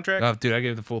soundtrack? Oh, dude, I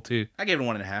gave it the full 2. I gave it a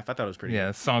 1.5. I thought it was pretty good. Yeah,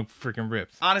 the song freaking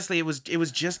rips. Honestly, it was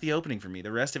just the opening for me.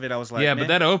 The rest of it, I was like, yeah, man. but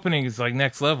that opening is like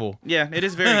next level. Yeah, it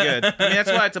is very good. I mean,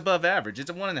 that's why it's above average.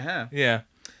 It's a 1.5. Yeah.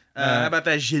 How about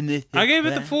that? I gave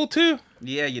it the full 2.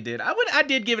 Yeah, you did. I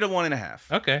did give it a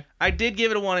 1.5. Okay. I did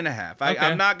give it a 1.5.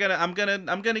 Okay.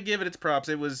 I'm gonna give it its props.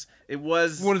 It was.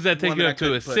 What does that take you up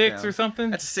to? A 6 or something?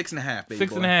 That's a 6.5. Baby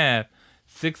 6.5.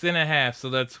 6.5. So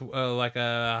that's like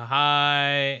a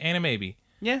high Animaby.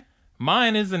 Yeah.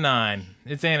 Mine is a 9.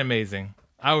 It's Animazing.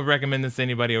 I would recommend this to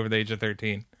anybody over the age of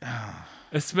 13.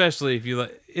 Especially if you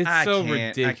like. It's so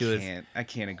ridiculous. I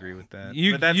can't agree with that.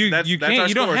 You can't.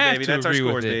 You don't have baby. to That's our agree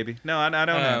scores, with it. baby. No, I don't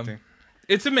have to.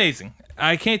 It's amazing.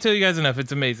 I can't tell you guys enough.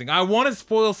 It's amazing. I want to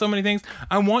spoil so many things.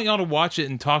 I want y'all to watch it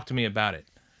and talk to me about it.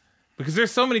 Because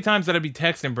there's so many times that I'd be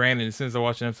texting Brandon as soon as I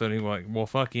watch an episode, and he's like, well,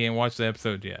 fuck, he ain't watched the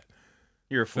episode yet.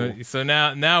 You're a fool. So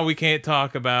now we can't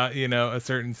talk about, a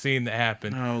certain scene that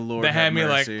happened. Oh, Lord, that had me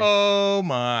mercy. like, oh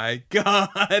my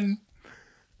God.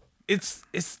 It's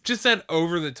just that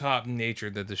over-the-top nature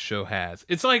that the show has.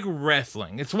 It's like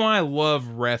wrestling. It's why I love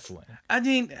wrestling. I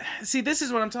mean, see, this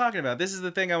is what I'm talking about. This is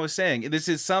the thing I was saying. This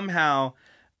is somehow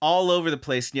all over the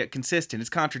place and yet consistent. It's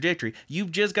contradictory. You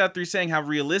just got through saying how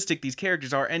realistic these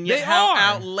characters are, and yet They how are.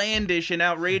 outlandish and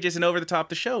outrageous and over the top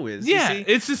the show is. Yeah, You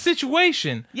see? it's the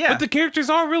situation. Yeah. But the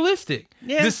characters are realistic.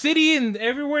 Yeah. The city and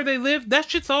everywhere they live, that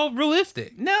shit's all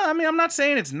realistic. No, I mean, I'm not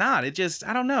saying it's not. It just,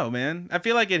 I don't know, man. I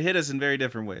feel like it hit us in very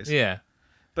different ways. Yeah.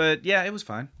 But yeah, it was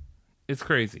fine. It's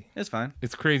crazy. It's fine.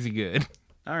 It's crazy good.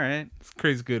 All right. It's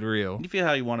crazy good real. You feel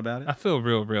how you want about it? I feel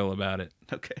real about it.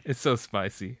 Okay. It's so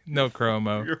spicy. No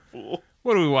chromo. You're a fool.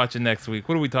 What are we watching next week?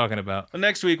 What are we talking about? Well,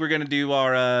 next week we're gonna do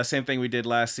our same thing we did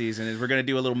last season. Is we're gonna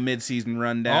do a little mid-season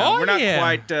rundown. Oh, we're not yeah.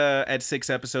 quite at 6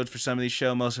 episodes for some of these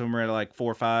shows. Most of them are at like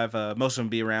 4 or 5. Most of them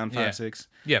be around 5, Yeah. 6.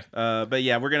 Yeah. But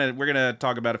yeah, we're gonna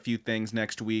talk about a few things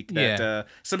next week. That, Yeah.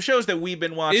 some shows that we've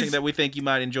been watching that we think you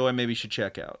might enjoy. Maybe you should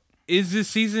check out. Is this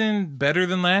season better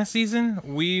than last season?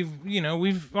 We've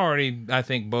already, I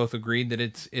think, both agreed that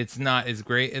it's not as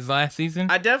great as last season.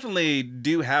 I definitely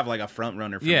do have like a front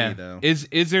runner for me though. Is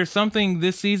there something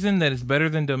this season that is better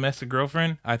than Domestic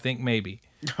Girlfriend? I think maybe.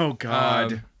 Oh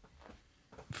God.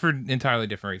 For entirely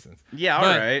different reasons. Yeah, all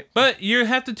right. But you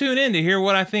have to tune in to hear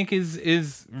what I think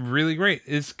is really great.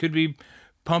 This could be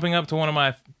pumping up to one of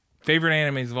my favorite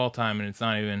animes of all time, and it's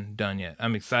not even done yet.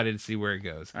 I'm excited to see where it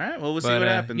goes. All right, well, we'll see what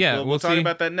happens. Yeah, we'll talk see.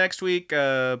 about that next week.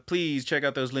 Please check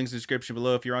out those links in the description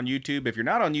below if you're on YouTube. If you're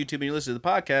not on YouTube and you listen to the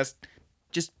podcast,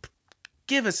 just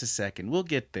give us a second. We'll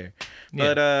get there.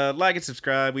 Yeah. But like and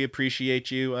subscribe. We appreciate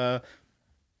you.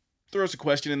 Throw us a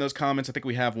question in those comments. I think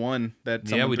we have one that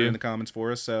someone we threw do. in the comments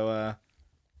for us. So,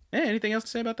 anything else to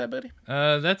say about that, buddy?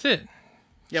 That's it.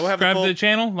 Yeah, we'll have Subscribe the to the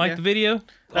channel, like the video,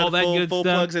 all that good full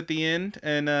stuff. plugs at the end,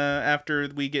 and after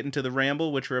we get into the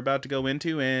ramble, which we're about to go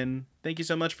into. And thank you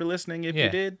so much for listening. If you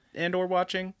did and or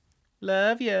watching,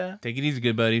 love ya. Take it easy,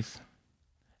 good buddies.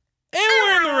 And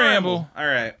we're in the ramble. All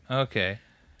right. Okay.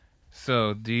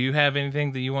 So, do you have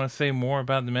anything that you want to say more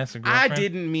about Domestic Girlfriend? I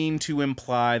didn't mean to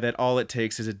imply that all it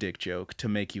takes is a dick joke to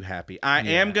make you happy. I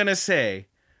am gonna say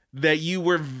that you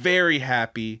were very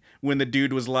happy when the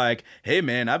dude was like, "Hey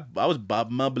man, I was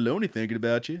bobbing my baloney thinking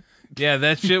about you." Yeah,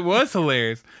 that shit was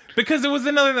hilarious. Because it was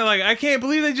another that, like, I can't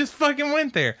believe they just fucking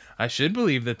went there. I should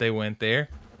believe that they went there.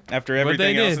 After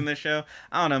everything they else did. in this show,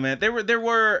 I don't know, man. There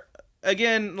were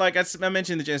again, like I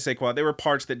mentioned the Je ne sais quoi, there were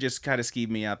parts that just kind of skeeved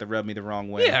me out, that rubbed me the wrong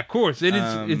way. Yeah, of course. It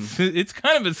is. It's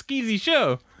kind of a skeezy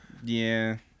show.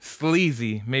 Yeah.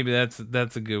 Sleazy. Maybe that's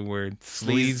a good word.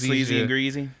 Sleazy and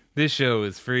greasy. This show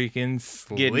is freaking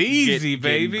sleazy, Getting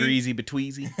baby. greasy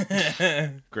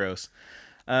betweezy. Gross.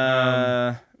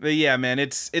 But yeah, man,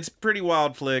 it's pretty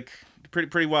wild flick.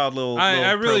 Pretty wild little.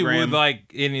 I really program. would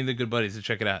like any of the good buddies to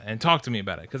check it out and talk to me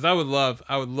about it, because I would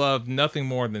love nothing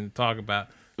more than to talk about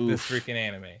this freaking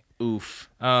anime. Oof.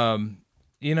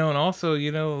 And also, I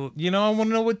want to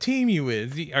know what team you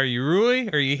is. Are you Rui?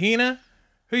 Are you Hina?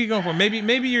 Who are you going for?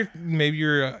 Maybe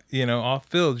you're off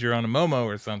field. You're on a Momo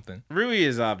or something. Rui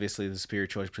is obviously the superior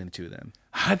choice between the two of them.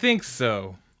 I think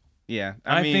so. Yeah,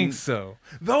 I think so.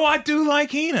 Though I do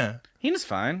like Hina. Hina's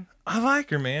fine. I like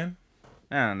her, man.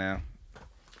 I don't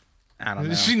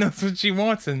know. She knows what she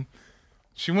wants, and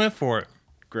she went for it.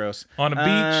 Gross. On a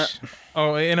beach.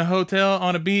 In a hotel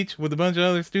on a beach with a bunch of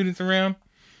other students around.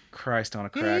 Christ on a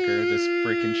cracker, this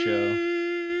freaking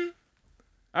show.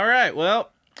 All right,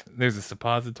 well. There's a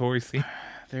suppository scene.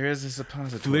 There is a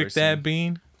suppository Flick scene. that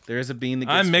bean. There is a bean that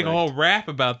gets I make flicked. a whole rap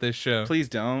about this show. Please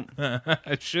don't.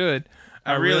 I should.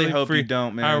 I really hope you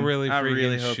don't, man. I really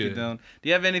hope should. you don't. Do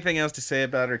you have anything else to say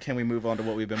about it, or can we move on to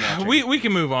what we've been watching? We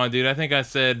can move on, dude. I think I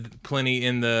said plenty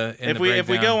in the if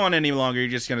we go on any longer, you're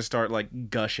just gonna start like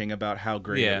gushing about how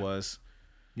great it was.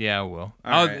 Yeah, I will.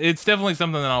 Right. It's definitely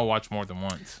something that I'll watch more than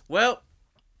once. Well,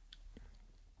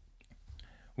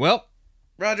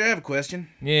 Roger, I have a question.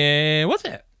 Yeah, what's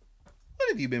that? What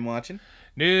have you been watching?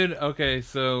 Dude, okay,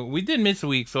 so we did miss a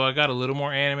week, so I got a little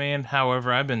more anime in.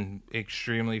 However, I've been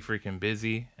extremely freaking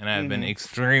busy, and I've been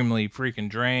extremely freaking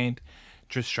drained,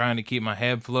 just trying to keep my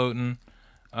head floating.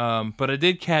 But I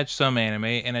did catch some anime,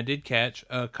 and I did catch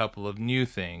a couple of new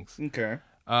things. Okay.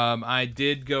 I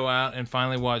did go out and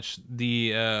finally watch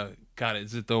the,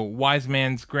 is it The Wise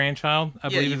Man's Grandchild? I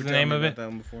believe is the name of it. That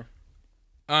one before.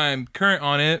 I'm current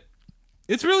on it.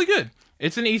 It's really good.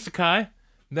 It's an isekai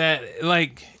that,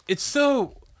 like, it's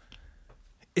so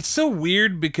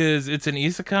weird because it's an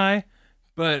isekai,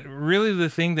 but really the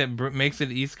thing that makes it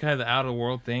isekai, the out of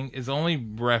world thing, is only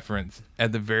referenced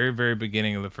at the very, very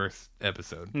beginning of the first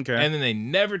episode. Okay. And then they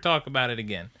never talk about it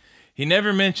again. He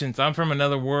never mentions, I'm from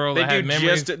another world.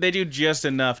 They do just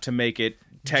enough to make it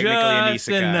technically an isekai. Just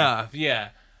enough, yeah.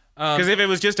 Because if it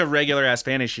was just a regular ass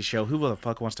fantasy show, who the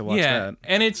fuck wants to watch that?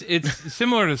 And it's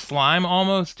similar to Slime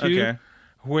almost too, Okay.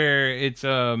 where it's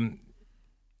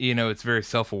it's very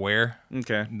self-aware.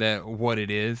 Okay. That what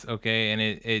it is, okay, and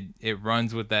it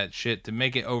runs with that shit to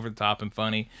make it over the top and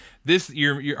funny.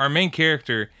 Our main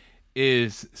character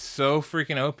is so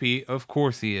freaking OP. Of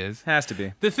course he is. Has to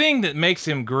be. The thing that makes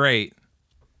him great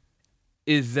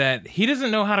is that he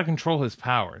doesn't know how to control his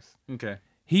powers. Okay.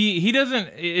 He doesn't.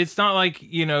 It's not like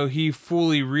he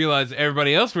fully realizes.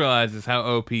 Everybody else realizes how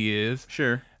OP he is.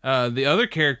 Sure. The other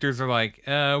characters are like,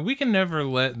 we can never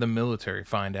let the military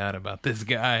find out about this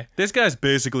guy. This guy's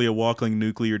basically a walking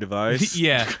nuclear device.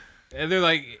 Yeah. And they're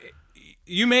like,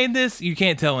 you made this, you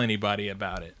can't tell anybody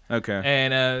about it. Okay.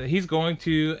 And he's going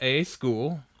to a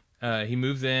school. He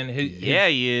moves in.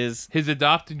 He is. His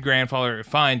adopted grandfather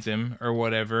finds him, or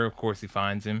whatever. Of course he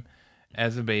finds him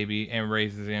as a baby and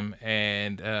raises him.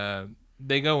 And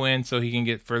they go in so he can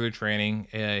get further training.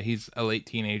 He's a late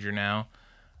teenager now.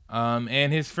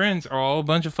 And his friends are all a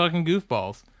bunch of fucking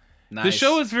goofballs. Nice. The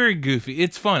show is very goofy.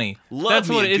 It's funny.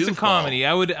 It's a comedy.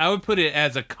 I would put it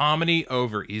as a comedy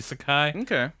over isekai.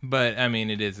 Okay. But I mean,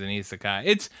 it is an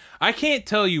isekai. I can't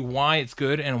tell you why it's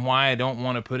good and why I don't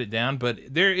want to put it down, but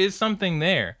there is something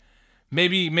there.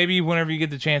 Maybe whenever you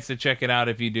get the chance to check it out,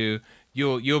 if you do,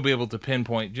 you'll be able to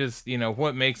pinpoint just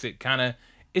what makes it kind of.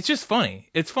 It's just funny.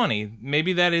 It's funny.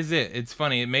 Maybe that is it. It's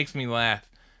funny. It makes me laugh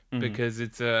because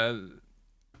it's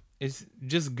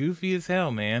just goofy as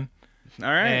hell, man. All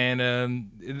right.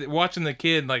 And watching the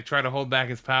kid like try to hold back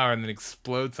his power and then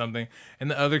explode something,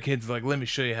 and the other kid's like, "Let me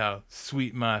show you how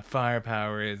sweet my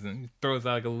firepower is," and he throws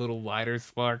out like a little lighter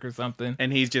spark or something.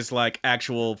 And he's just like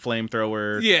actual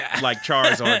flamethrower, yeah, like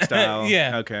Charizard style.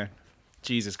 Yeah. Okay.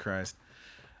 Jesus Christ.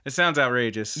 It sounds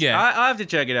outrageous. Yeah. I'll have to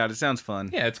check it out. It sounds fun.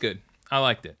 Yeah, it's good. I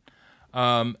liked it.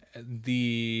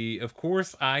 Of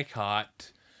course, I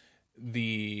caught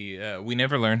the We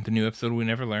Never Learn, the new episode, We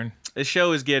Never Learn. This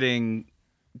show is getting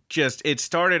it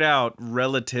started out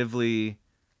relatively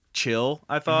chill,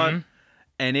 I thought,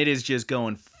 and it is just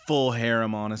going full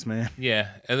harem on us, man. Yeah,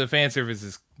 and the fan service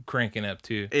is cranking up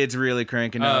too. It's really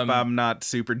cranking up. I'm not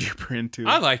super duper into it.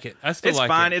 I like it. I still like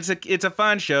fine. it. It's a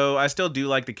fine show. I still do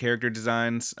like the character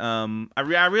designs. I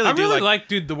really do like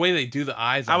dude, the way they do the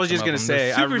eyes. I was just gonna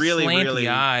say, I really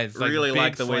eyes, really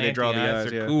like the way they draw the eyes.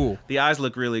 They're yeah. cool. The eyes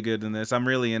look really good in this. I'm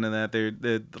really into that.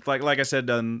 They're like I said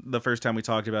the first time we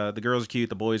talked about it. The girls are cute.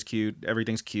 The boys cute.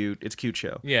 Everything's cute. It's a cute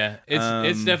show. Yeah,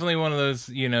 it's definitely one of those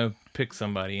pick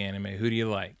somebody anime. Who do you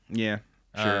like? Yeah,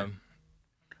 sure.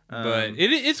 But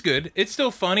it's good. It's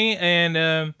still funny,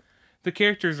 and the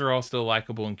characters are all still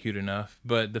likable and cute enough.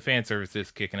 But the fan service is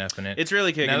kicking up in it. It's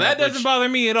really kicking now, up. That doesn't bother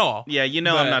me at all. Yeah, I'm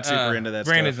not super into that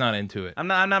Brandon's stuff. not into it. I'm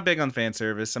not big on fan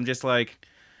service. I'm just like,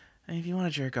 Hey, if you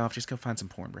want to jerk off, just go find some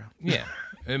porn, bro. Yeah.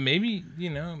 Maybe you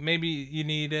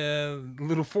need a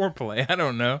little foreplay. I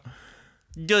don't know.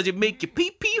 Does it make you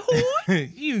pee-pee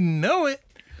horn? You know it.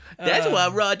 That's why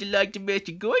Roger liked to mess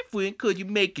your girlfriend, because you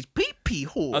make his pee-pee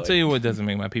hard. I'll tell you what doesn't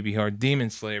make my pee-pee hard. Demon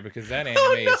Slayer, because that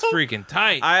anime is freaking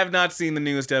tight. I have not seen the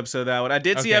newest episode of that one. I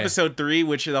did see Okay. episode 3,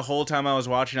 which the whole time I was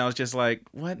watching, I was just like,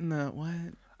 what in the, what?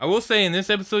 I will say in this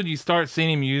episode, you start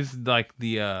seeing him use like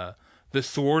the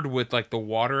sword with like the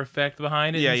water effect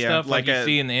behind it and stuff, like you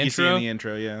see in the intro. You see in the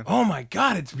intro, yeah. Oh my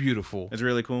god, it's beautiful. It's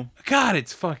really cool. God,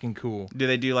 it's fucking cool. Do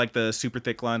they do like the super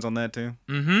thick lines on that too?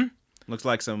 Mm-hmm. Looks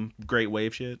like some great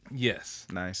wave shit. Yes.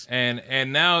 Nice.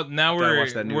 And now we're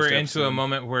watch that newest into episode. a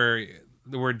moment where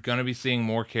we're gonna be seeing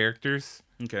more characters.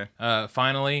 Okay.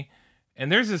 Finally.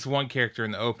 And there's this one character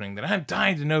in the opening that I'm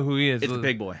dying to know who he is. It's the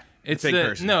pig boy. It's the pig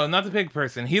person. No, not the pig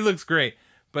person. He looks great,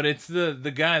 but it's the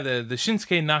guy, the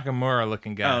Shinsuke Nakamura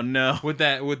looking guy. Oh no. With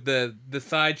the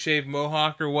side shave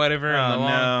mohawk or whatever. and Oh the long,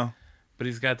 no. But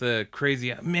he's got the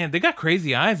crazy. Man, they got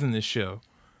crazy eyes in this show.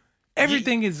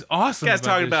 Everything is awesome. You guys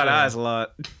talking this about show. eyes a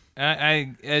lot.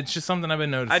 It's just something I've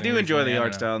been noticing. I do enjoy recently. the I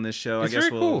art don't know. style in this show. It's I guess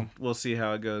very cool. we'll see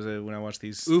how it goes when I watch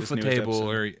these. UFO this newest table, episode.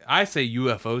 or I say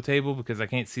UFO table because I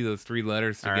can't see those 3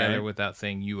 letters All together right. without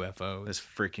saying UFO. This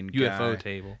freaking UFO guy.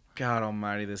 table. God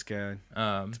Almighty, this guy.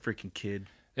 This freaking kid.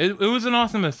 It was an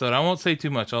awesome episode. I won't say too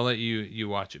much. I'll let you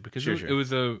watch it because Sure. it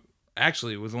was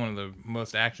actually it was one of the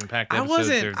most action packed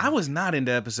episodes. I was not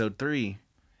into episode 3.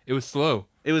 It was slow.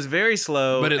 It was very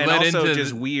slow, But it and led also into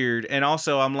just weird. And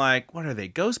also, I'm like, what are they?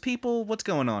 Ghost people? What's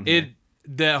going on here?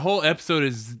 That whole episode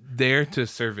is there to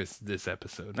service this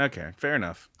episode. Okay, fair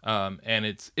enough. And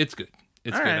it's good.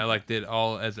 It's All good. right. I liked it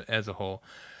all as a whole.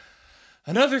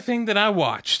 Another thing that I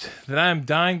watched that I'm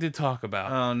dying to talk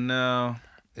about Oh no.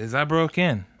 is I broke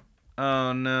in.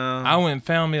 Oh no. I went and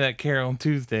found me that Carol on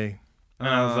Tuesday. And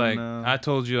I was Oh, like, no. I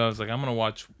told you, I was like, I'm going to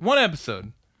watch one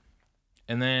episode.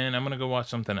 And then I'm going to go watch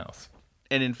something else.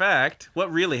 And in fact, what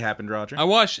really happened, Roger? I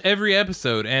watched every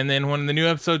episode. And then when the new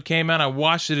episode came out, I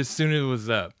watched it as soon as it was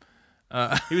up.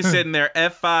 He was sitting there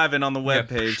F5 and on the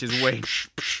webpage just waiting.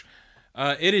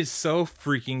 It is so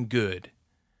freaking good.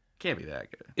 Can't be that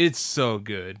good. It's so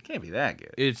good. Can't be that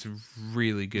good. It's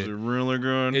really Is good. it really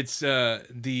good? It's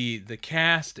the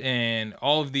cast and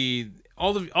all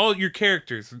your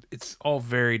characters. It's all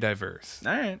very diverse.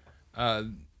 All right.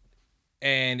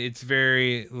 And it's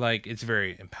very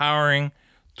empowering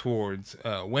towards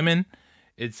women.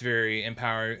 It's very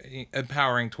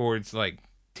empowering towards like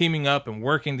teaming up and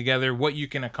working together. What you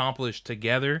can accomplish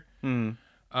together.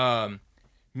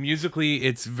 Musically,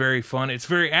 it's very fun. It's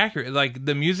very accurate. Like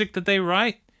the music that they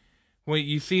write. When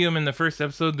you see them in the first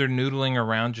episode, they're noodling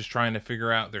around just trying to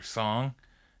figure out their song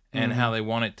and how they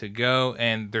want it to go,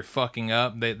 and they're fucking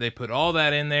up. They put all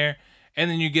that in there, and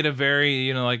then you get a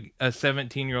very, like a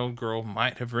 17-year-old girl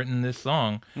might have written this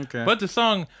song. Okay. But the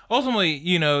song, ultimately,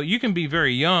 you can be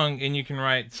very young and you can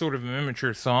write sort of an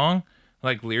immature song,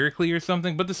 like lyrically or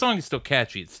something, but the song is still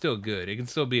catchy. It's still good. It can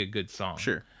still be a good song.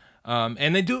 Sure.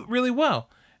 And they do it really well.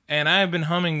 And I have been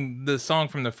humming the song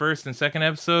from the first and second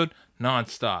episode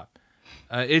nonstop.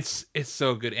 It's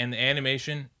so good, and the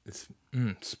animation is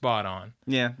spot on.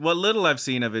 Yeah. What little I've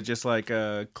seen of it, just like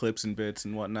clips and bits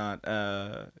and whatnot,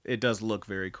 it does look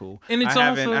very cool. And it's I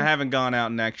also- haven't gone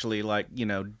out and actually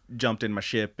jumped in my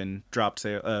ship and dropped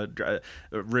sail,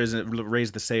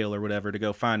 raised the sail or whatever to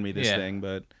go find me this Yeah. thing,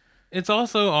 but It's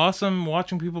also awesome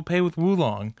watching people pay with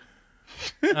Wulong.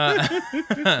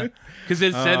 Because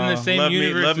it's set in the same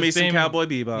universe. Love the me same, some Cowboy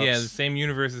Bebop. Yeah, the same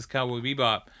universe as Cowboy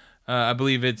Bebop. I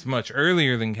believe it's much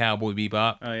earlier than Cowboy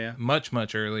Bebop. Oh yeah. Much,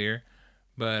 much earlier.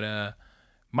 But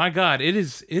my God, it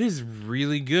is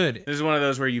really good. This is one of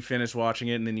those where you finish watching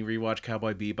it and then you rewatch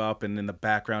Cowboy Bebop, and in the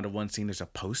background of one scene there's a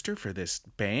poster for this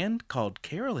band called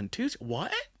Carol and Tuesday.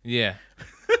 What? Yeah.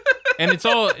 And it's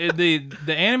all the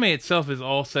anime itself is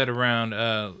all set around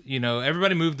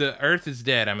everybody moved to Earth is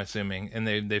dead, I'm assuming, and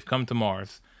they've come to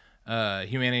Mars.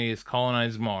 Humanity has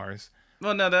colonized Mars.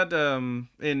 Well, no, that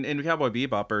in Cowboy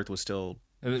Bebop, Earth was still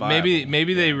viable.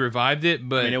 Maybe they revived it,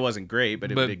 but I mean, it wasn't great,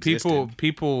 but it existed.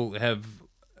 people have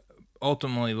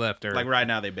ultimately left Earth. Like right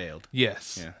now, they bailed.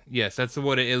 Yes. Yeah. Yes, that's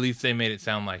what at least they made it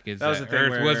sound like. Is That was that the thing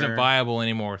Earth where- wasn't viable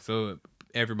anymore, so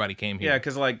everybody came here. Yeah,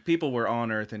 because like people were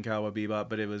on Earth in Cowboy Bebop,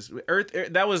 but it was Earth.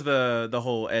 That was the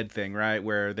whole Ed thing, right?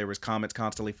 Where there was comets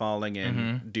constantly falling,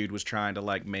 and dude was trying to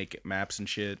like make maps and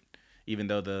shit, even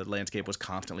though the landscape was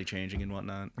constantly changing and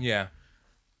whatnot. Yeah.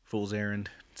 Fool's errand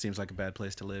seems like a bad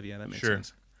place to live. Yeah, that makes Sure.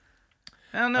 sense.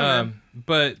 I don't know, man.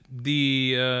 But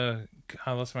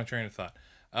I lost my train of thought.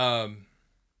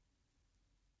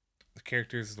 the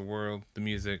characters, the world, the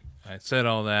music. I said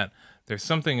all that. There's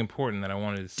something important that I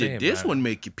wanted to say. Did this one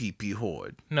make you pee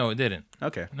hard? No, it didn't.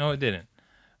 Okay. No, it didn't.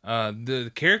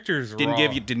 The characters didn't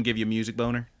give you a music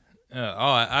boner.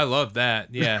 I love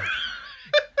that. Yeah.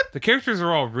 The characters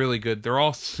are all really good. They're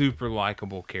all super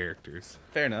likable characters.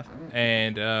 Fair enough.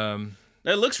 And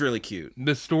it looks really cute.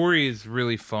 The story is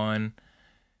really fun.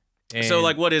 And so,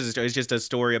 like, what is it? It's just a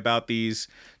story about these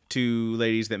two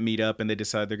ladies that meet up and they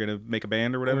decide they're gonna make a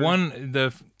band or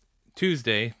whatever.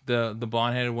 Tuesday, the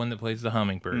blonde-headed one that plays the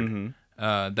hummingbird.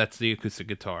 Mm-hmm. That's the acoustic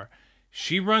guitar.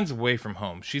 She runs away from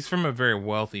home. She's from a very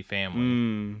wealthy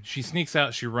family. She sneaks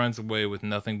out. She runs away with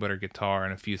nothing but her guitar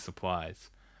and a few supplies.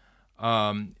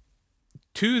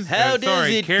 Tuesday. How does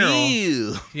it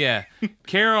feel? Yeah,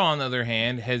 Carol, on the other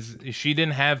hand, she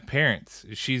didn't have parents.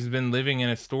 She's been living in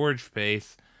a storage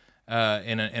space,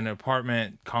 in an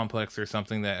apartment complex or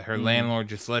something that her landlord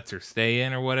just lets her stay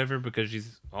in or whatever, because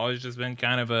she's always just been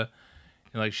kind of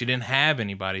she didn't have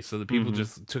anybody, so the people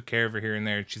just took care of her here and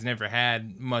there. She's never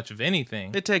had much of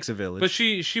anything. It takes a village. But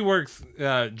she works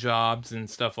jobs and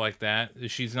stuff like that.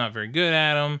 She's not very good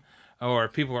at them, or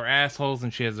people are assholes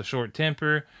and she has a short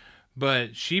temper.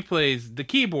 But she plays the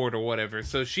keyboard or whatever.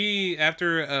 So she,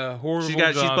 after a horrible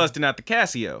job, she's busting out the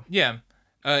Casio. Yeah.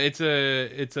 It's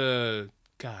a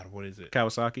God, what is it?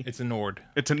 Kawasaki? It's a Nord.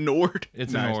 It's a Nord?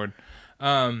 It's nice. a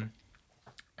Nord.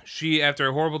 She, after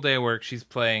a horrible day of work, she's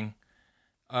playing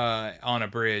on a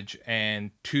bridge,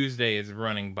 and Tuesday is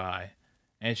running by,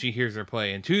 and she hears her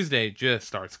play, and Tuesday just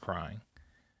starts crying.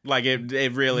 Like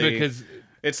it really, because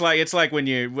it's like when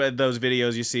those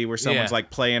videos you see where someone's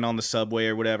like playing on the subway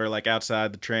or whatever, like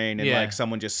outside the train, and like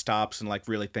someone just stops and like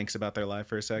really thinks about their life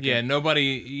for a second. Yeah,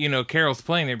 nobody, Carol's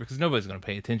playing there because nobody's gonna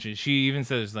pay attention. She even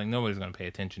says like, nobody's gonna pay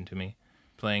attention to me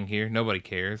playing here. Nobody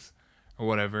cares or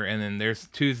whatever. And then there's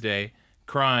Tuesday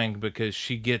crying because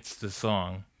she gets the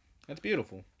song. That's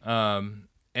beautiful. And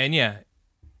yeah,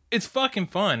 it's fucking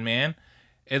fun, man.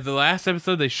 In the last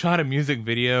episode, they shot a music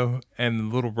video, and the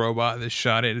little robot that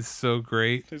shot it is so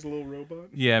great. There's a little robot?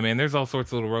 Yeah, man, there's all sorts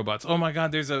of little robots. Oh my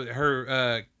god,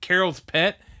 Carol's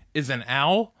pet is an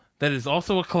owl that is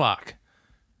also a clock.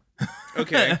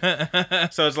 Okay.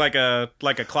 So it's like a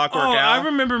clockwork owl? I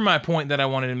remember my point that I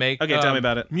wanted to make. Okay, tell me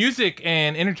about it. Music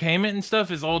and entertainment and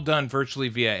stuff is all done virtually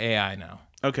via AI now.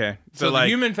 Okay. So the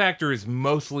human factor is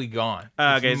mostly gone.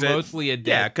 Okay, it's mostly a dead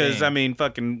yeah, because thing. I mean,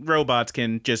 fucking robots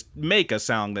can just make a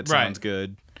song that sounds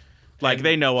good. Like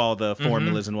they know all the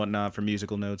formulas and whatnot for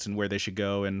musical notes and where they should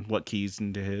go and what keys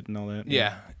to hit and all that.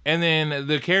 Yeah, and then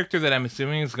the character that I'm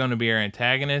assuming is going to be our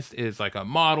antagonist is like a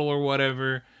model or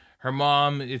whatever. Her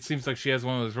mom, it seems like she has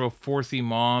one of those real forcey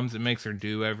moms that makes her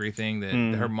do everything that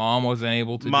her mom wasn't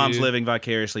able to do. Mom's living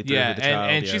vicariously through the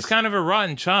child. And she's kind of a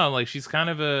rotten child. Like, she's kind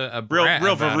of a brat.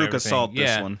 Real Veruca Salt,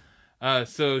 this one.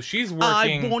 So she's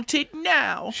working... I want it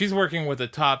now. She's working with a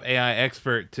top AI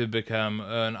expert to become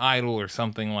an idol or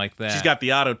something like that. She's got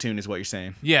the auto-tune is what you're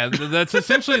saying. Yeah, that's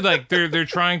essentially like they're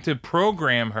trying to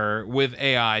program her with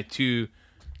AI to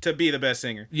be the best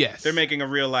singer. Yes. They're making a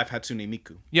real-life Hatsune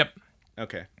Miku. Yep.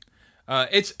 Okay.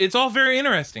 It's all very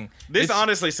interesting. This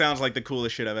honestly sounds like the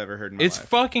coolest shit I've ever heard in my life. It's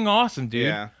fucking awesome, dude.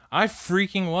 Yeah. I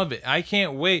freaking love it. I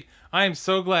can't wait. I am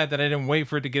so glad that I didn't wait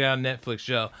for it to get out of Netflix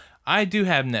jail. I do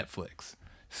have Netflix,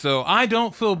 so I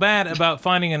don't feel bad about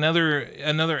finding another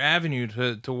avenue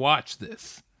to watch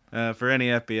this. For any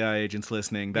FBI agents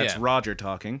listening, that's Roger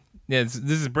talking. Yeah, this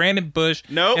is Brandon Bush.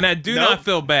 Nope. And I do not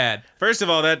feel bad. First of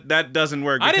all, that doesn't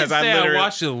work. I didn't because say I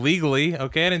watched it legally,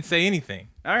 okay? I didn't say anything.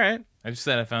 All right. I just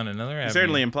said I found another avenue. You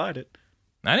certainly implied it.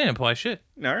 I didn't imply shit.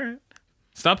 All right.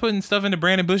 Stop putting stuff into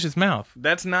Brandon Bush's mouth.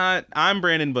 That's not... I'm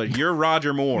Brandon Bush. You're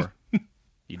Roger Moore.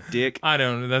 You dick. I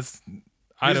don't... That's...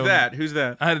 Who's that? You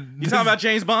talking about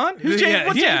James Bond? What's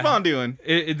James Bond doing?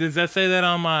 Does that say that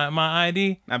on my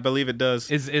ID? I believe it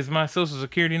does. Is my social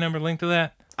security number linked to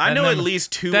that? I know at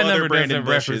least two other Brandon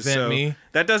Bushes. So me.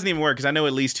 That doesn't even work because I know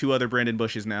at least two other Brandon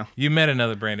Bushes now. You met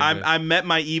another Brandon Bush. I met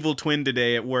my evil twin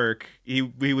today at work. He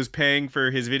was paying for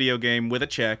his video game with a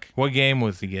check. What game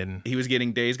was he getting? He was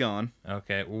getting Days Gone.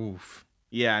 Okay, oof.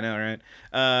 Yeah, I know, right?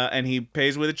 And he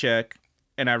pays with a check,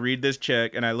 and I read this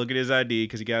check, and I look at his ID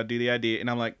because you got to do the ID, and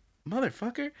I'm like,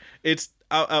 motherfucker. It's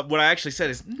what I actually said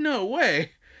is, no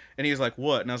way. And he was like,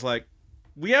 what? And I was like,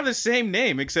 we have the same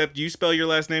name, except you spell your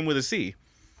last name with a C.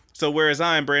 So whereas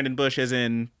I'm Brandon Bush, as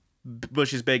in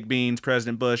Bush's Baked Beans,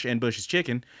 President Bush, and Bush's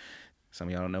Chicken. Some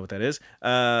of y'all don't know what that is.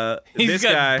 He's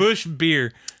got Bush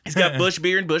Beer. He's got Bush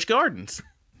Beer and Bush Gardens.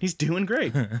 He's doing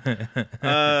great.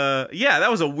 Yeah,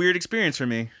 that was a weird experience for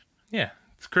me. Yeah,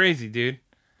 it's crazy, dude.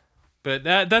 But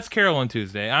that's Carol on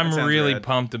Tuesday. I'm really rad.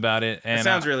 pumped about it. And It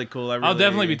sounds really cool. I'll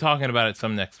definitely be talking about it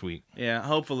some next week. Yeah,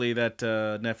 hopefully that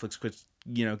Netflix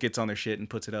gets on their shit and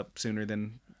puts it up sooner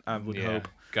than I would hope.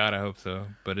 God, I hope so.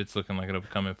 But it's looking like it'll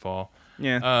come in fall.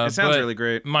 Yeah, it sounds really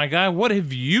great. My guy, what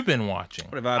have you been watching?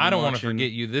 What have I been I don't watching? want to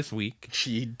forget you this week.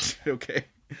 Okay.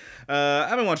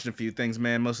 I've been watching a few things,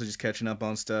 man. Mostly just catching up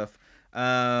on stuff.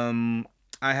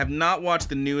 I have not watched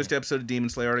the newest episode of Demon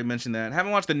Slayer. I already mentioned that.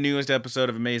 Haven't watched the newest episode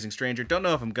of Amazing Stranger. Don't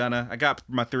know if I'm gonna. I got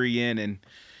my 3 in, and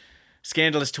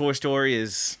Scandalous Toy Story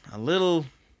is a little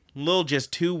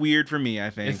just too weird for me,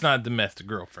 I think. It's not Domestic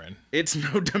Girlfriend. It's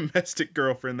no Domestic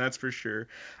Girlfriend, that's for sure.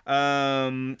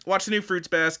 Watch the new Fruits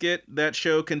Basket. That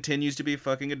show continues to be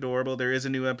fucking adorable. There is a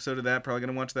new episode of that. Probably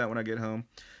gonna watch that when I get home.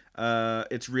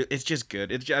 It's just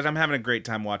good. I'm having a great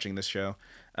time watching this show.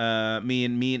 Me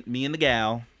and the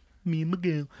gal. Me and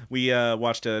Miguel. We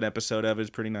watched an episode of it. It's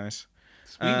pretty nice.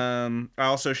 Sweet. I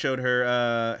also showed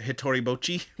her Hitori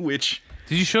Bochi, which...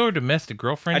 Did you show her Domestic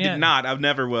Girlfriend yet? I did not. I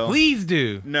never will. Please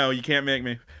do. No, you can't make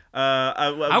me.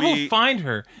 I will find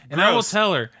her, and I will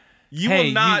tell her, You hey,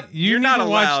 will not... You're not to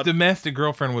allowed. watch Domestic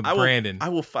Girlfriend with Brandon. I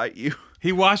will fight you.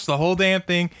 He watched the whole damn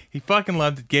thing. He fucking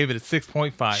loved it. Gave it a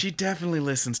 6.5. She definitely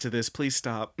listens to this. Please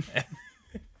stop.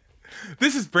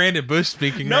 This is Brandon Bush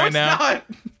speaking No, right it's now. not.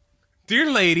 Dear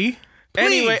lady, please,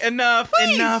 Anyway, enough.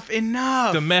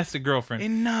 Domestic Girlfriend.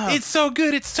 Enough. It's so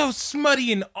good. It's so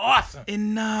smutty and awesome.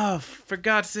 Enough. For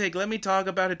God's sake, let me talk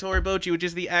about Hitori Bochi, which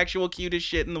is the actual cutest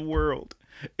shit in the world.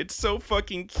 It's so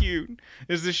fucking cute.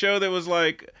 It's the show that was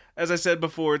like, as I said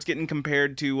before, it's getting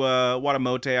compared to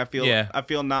Watamote. I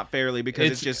feel not fairly because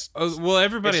it's just well,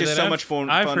 everybody it's just that so much fun.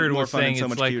 I've heard more was fun saying and so it's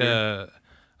much like cuter.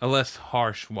 a less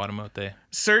harsh Watamote.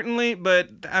 Certainly, but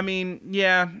I mean,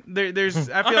 yeah, there's.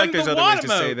 I feel like there's other ways to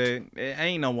say that. It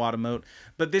ain't no Watamote,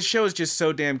 but this show is just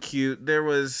so damn cute. There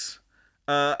was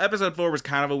episode 4 was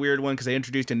kind of a weird one because they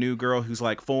introduced a new girl who's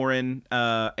like foreign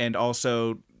and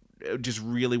also just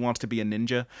really wants to be a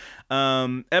ninja.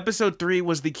 Episode 3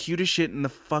 was the cutest shit in the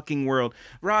fucking world.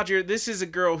 Roger, this is a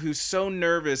girl who's so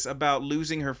nervous about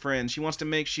losing her friends. She wants to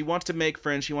make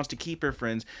friends. She wants to keep her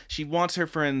friends. She wants her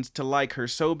friends to like her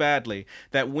so badly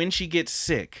that when she gets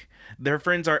sick, their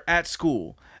friends are at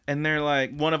school. And they're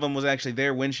like, one of them was actually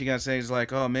there when she got sick. He's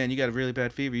like, oh man, you got a really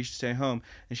bad fever. You should stay home.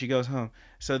 And she goes home.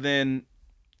 So then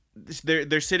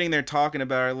they're sitting there talking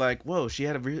about her like, whoa, she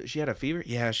had a fever?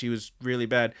 Yeah, she was really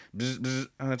bad. Bzz, bzz.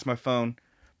 Oh, that's my phone.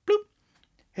 Bloop.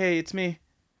 Hey, it's me.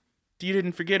 You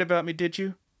didn't forget about me, did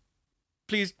you?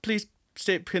 Please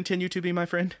continue to be my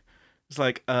friend. It's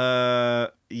like,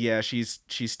 yeah, she's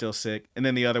still sick. And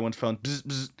then the other one's phone. Bzz,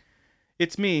 bzz.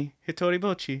 It's me, Hitori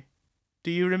Bochi.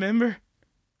 Do you remember?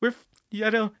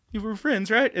 You were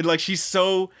friends, right? And like she's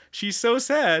so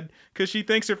sad because she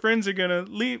thinks her friends are gonna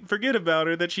forget about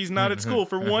her, that she's not at school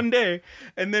for one day.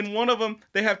 And then one of them,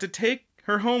 they have to take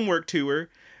her homework to her,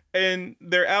 and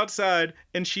they're outside,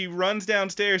 and she runs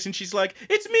downstairs, and she's like,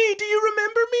 "It's me. Do you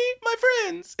remember me, my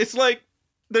friends?" It's like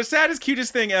the saddest,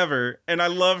 cutest thing ever, and I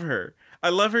love her. I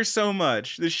love her so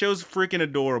much. This show's freaking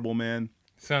adorable, man.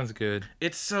 Sounds good.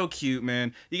 It's so cute,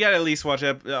 man. You gotta at least watch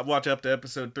up to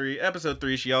episode 3. Episode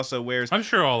 3, she also wears... I'm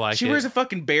sure I'll like it. She wears a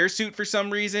fucking bear suit for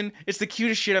some reason. It's the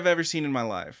cutest shit I've ever seen in my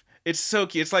life. It's so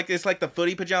cute. It's like the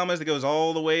footy pajamas that goes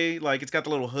all the way. Like, it's got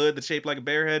the little hood that's shaped like a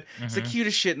bear head. Mm-hmm. It's the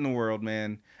cutest shit in the world,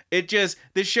 man. This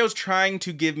show's trying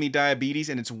to give me diabetes,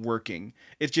 and it's working.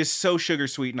 It's just so sugar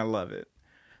sweet, and I love it.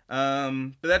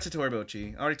 But that's Hitori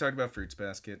Bochi. I already talked about Fruits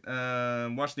Basket.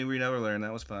 Watched New Read Never Learn.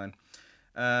 That was fine.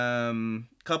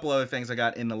 Couple other things I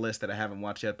got in the list that I haven't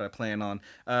watched yet, but I plan on.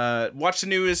 Watch the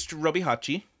newest Robi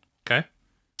Hachi. Okay.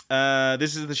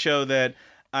 This is the show that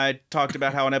I talked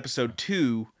about how in episode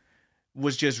 2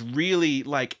 was just really,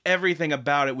 like, everything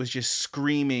about it was just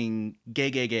screaming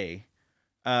gay.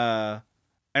 And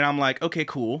I'm like, okay,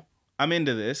 cool. I'm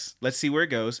into this. Let's see where it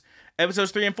goes.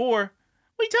 Episodes 3 and 4, what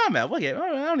are you talking about? Well, yeah,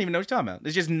 I don't even know what you're talking about.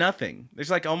 There's just nothing.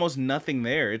 There's, like, almost nothing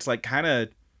there. It's, like, kind of...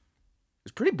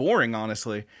 It's pretty boring,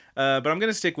 honestly. But I'm going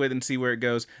to stick with it and see where it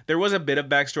goes. There was a bit of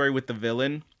backstory with the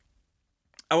villain.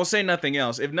 I will say nothing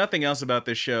else. If nothing else about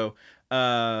this show,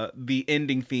 the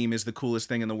ending theme is the coolest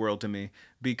thing in the world to me.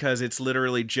 Because it's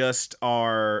literally just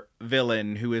our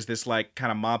villain, who is this, like,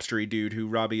 kind of mobstery dude who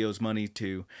Robbie owes money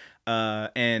to.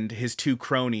 And his 2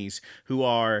 cronies, who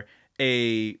are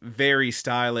a very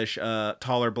stylish,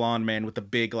 taller blonde man with a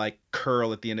big, like,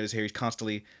 curl at the end of his hair. He's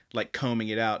constantly... like combing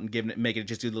it out and making it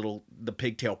just do the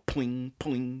pigtail pling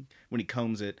pling when he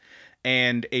combs it,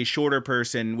 and a shorter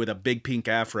person with a big pink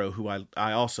afro who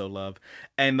I also love,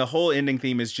 and the whole ending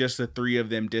theme is just the 3 of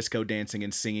them disco dancing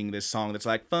and singing this song that's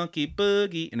like funky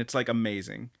boogie, and it's like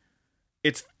amazing.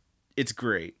 It's It's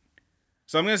great.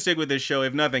 So I'm going to stick with this show,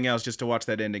 if nothing else, just to watch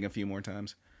that ending a few more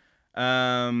times.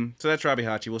 So that's Robbie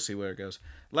Hachi. We'll see where it goes.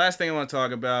 Last thing I want to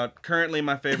talk about, currently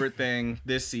my favorite thing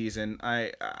this season.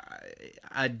 I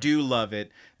do love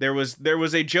it. There was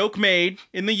a joke made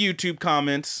in the YouTube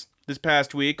comments this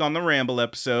past week on the Ramble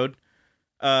episode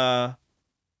about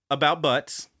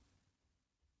butts.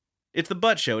 It's the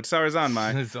butt show. It's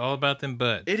Sarazanmai. It's all about them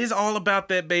butts. It is all about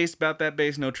that bass,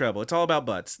 no trouble. It's all about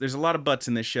butts. There's a lot of butts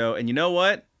in this show, and you know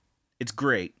what? It's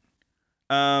great.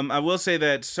 I will say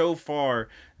that so far,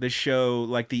 the show,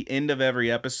 like the end of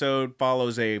every episode,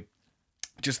 follows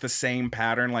just the same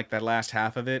pattern, like that last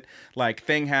half of it. Like,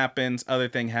 thing happens, other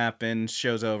thing happens,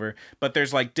 show's over. But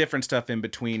there's like different stuff in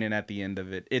between and at the end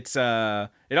of it. It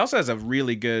also has a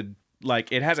really good,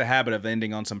 like, it has a habit of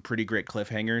ending on some pretty great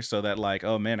cliffhangers, so that like,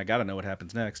 oh man, I gotta know what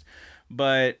happens next.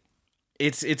 But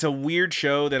it's a weird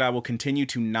show that I will continue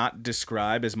to not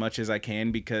describe as much as I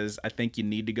can, because I think you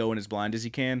need to go in as blind as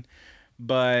you can.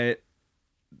 But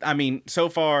I mean, so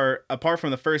far, apart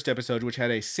from the first episode, which had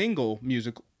a single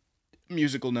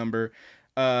musical number,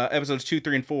 episodes 2,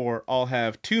 3, and 4 all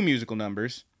have 2 musical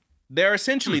numbers. They're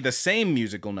essentially the same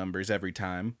musical numbers every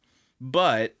time,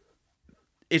 but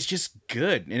it's just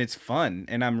good and it's fun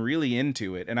and I'm really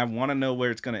into it and I want to know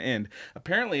where it's going to end.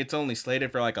 Apparently it's only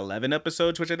slated for like 11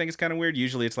 episodes, which I think is kind of weird.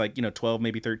 Usually it's like, 12,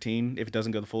 maybe 13 if it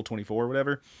doesn't go the full 24 or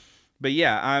whatever. But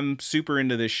yeah, I'm super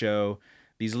into this show.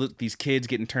 These kids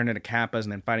getting turned into Kappas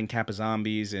and then fighting Kappa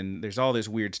zombies, and there's all this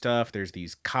weird stuff. There's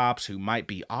these cops who might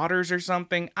be otters or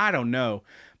something. I don't know,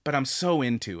 but I'm so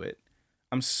into it.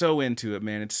 I'm so into it,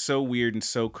 man. It's so weird and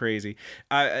so crazy.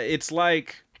 It's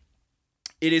like,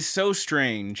 it is so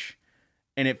strange,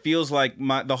 and it feels like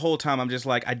the whole time I'm just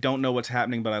like, I don't know what's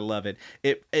happening, but I love it.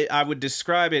 I would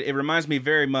describe it. It reminds me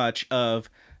very much of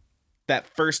that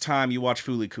first time you watch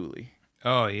Fooly Cooly.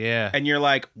 Oh yeah. And you're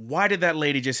like, why did that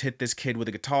lady just hit this kid with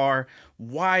a guitar?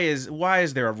 Why is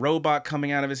there a robot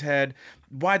coming out of his head?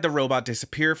 Why'd the robot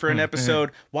disappear for an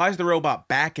episode? Why is the robot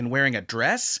back and wearing a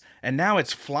dress? And now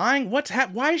it's flying?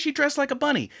 Why is she dressed like a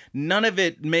bunny? None of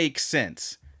it makes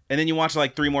sense. And then you watch it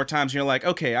like 3 more times and you're like,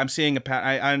 okay, I'm seeing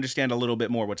I understand a little bit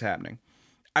more what's happening.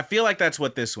 I feel like that's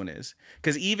what this one is.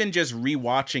 Because even just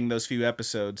rewatching those few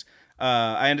episodes,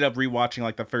 I ended up rewatching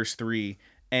like the first 3.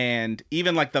 And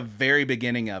even like the very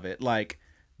beginning of it, like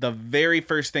the very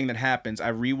first thing that happens,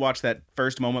 I rewatched that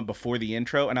first moment before the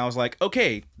intro, and I was like,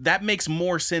 okay, that makes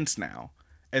more sense now,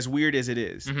 as weird as it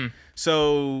is. Mm-hmm.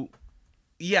 So,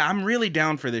 yeah, I'm really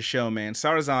down for this show, man.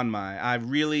 Sarazanmai. I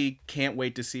really can't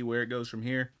wait to see where it goes from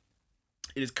here.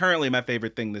 It is currently my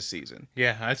favorite thing this season.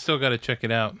 Yeah, I still got to check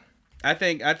it out. I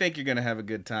think you're going to have a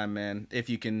good time, man, if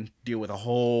you can deal with a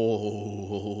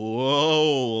whole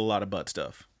lot of butt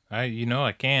stuff. I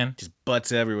can. Just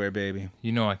butts everywhere, baby.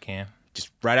 I can.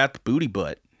 Just right out the booty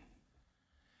butt.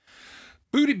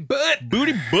 Booty butt.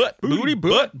 Booty butt. Booty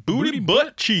butt. Booty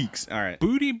butt cheeks. All right.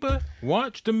 Booty butt.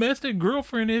 Watch Domestic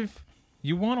Girlfriend if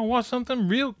you want to watch something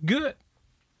real good.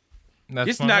 That's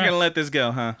just not going to let this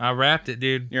go, huh? I wrapped it,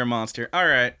 dude. You're a monster. All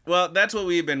right. Well, that's what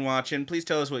we've been watching. Please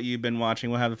tell us what you've been watching.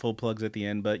 We'll have the full plugs at the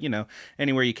end. But,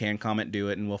 anywhere you can, comment, do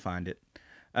it, and we'll find it.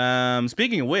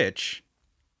 Speaking of which...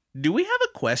 do we have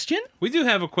a question? We do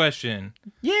have a question.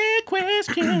 Yeah,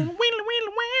 question.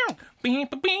 Bing,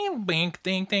 bing, bing,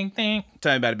 ding, ding, ding.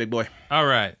 Tell me about it, big boy. All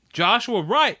right. Joshua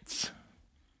writes.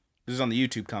 This is on the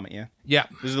YouTube comment, yeah? Yeah.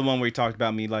 This is the one where he talked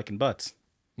about me liking butts.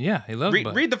 Yeah, he loves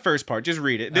butts. Read the first part. Just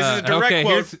read it. This is a direct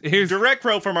quote. Direct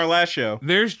quote from our last show.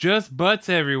 There's just butts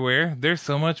everywhere. There's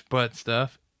so much butt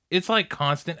stuff. It's like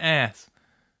constant ass.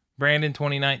 Brandon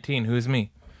 2019. Who's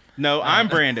me? No, I'm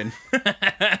Brandon.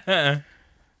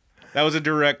 That was a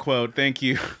direct quote. Thank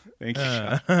you. Thank you.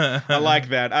 I like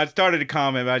that. I started a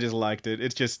comment, but I just liked it.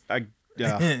 It's just, I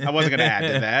wasn't going to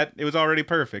add to that. It was already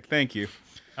perfect. Thank you.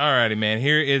 Alrighty, man.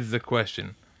 Here is the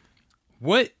question.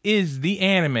 What is the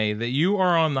anime that you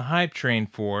are on the hype train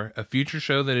for, a future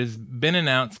show that has been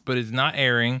announced but is not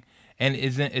airing and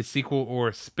isn't a sequel or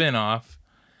a spin-off?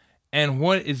 And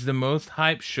what is the most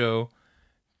hype show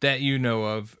that you know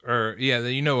of,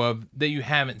 that you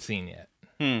haven't seen yet?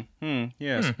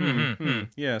 Yes.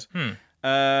 Yes.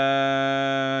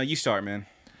 You start, man.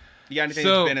 You got anything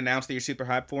that's been announced that you're super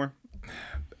hyped for?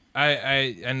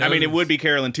 I know. I mean, it would be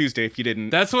Carolyn Tuesday if you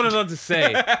didn't. That's what I was about to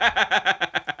say.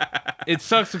 It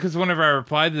sucks because whenever I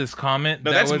replied to this comment,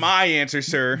 no, that's my answer,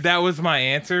 sir. That was my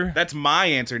answer. That's my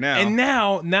answer now. And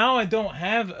now I don't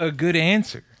have a good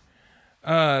answer,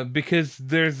 because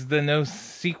there's no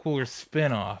sequel or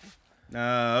spinoff.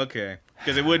 Okay.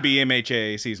 Because it would be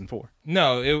MHA season 4.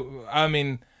 No,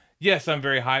 yes, I'm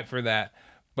very hyped for that,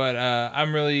 But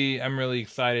I'm really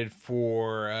excited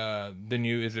for the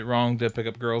new Is It Wrong to Pick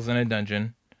Up Girls in a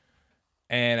Dungeon?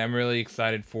 And I'm really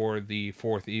excited for the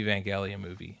 4th Evangelion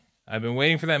movie. I've been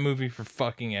waiting for that movie for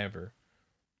fucking ever.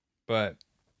 But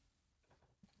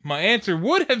my answer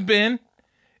would have been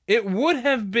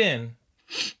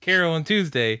Carol and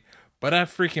Tuesday, but I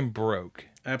freaking broke.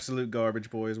 Absolute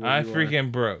garbage, boys. I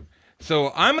freaking broke.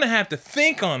 So I'm going to have to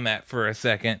think on that for a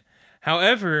second.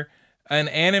 However, an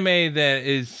anime that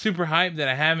is super hyped that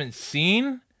I haven't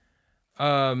seen,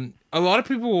 a lot of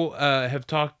people have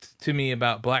talked to me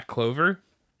about Black Clover.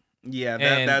 Yeah,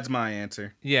 that's my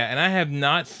answer. Yeah, and I have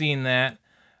not seen that,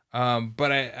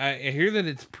 but I hear that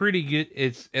it's pretty good.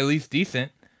 It's at least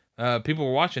decent. People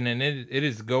are watching it, and it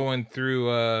is going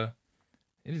through, it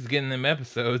is getting them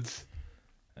episodes.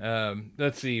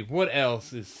 Let's see, what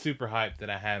else is super hyped that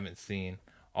I haven't seen?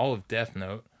 All of Death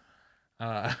Note.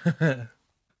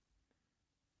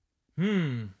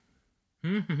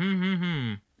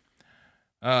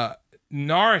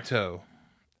 Naruto.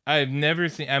 I've never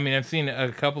seen. I mean, I've seen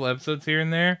a couple episodes here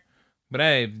and there, but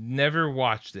I've never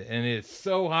watched it, and it's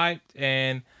so hyped,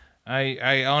 and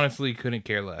I honestly couldn't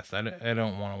care less. I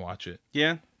don't want to watch it.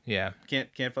 Yeah. Yeah. Can't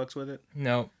fucks with it.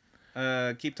 No.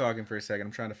 Keep talking for a second.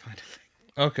 I'm trying to find a thing.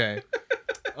 Okay.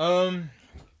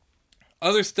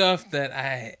 Other stuff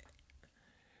that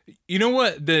you know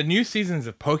what? The new seasons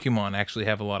of Pokemon actually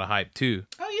have a lot of hype too.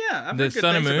 Oh yeah, I've the heard good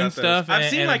Sun and things Moon about stuff. I've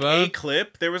seen like above. a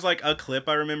clip. There was like a clip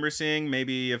I remember seeing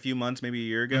maybe a few months, maybe a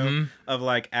year ago, of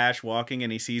like Ash walking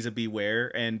and he sees a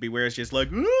Beware, and Beware is just like,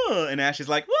 "Whoa," and Ash is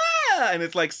like, "Wah!" And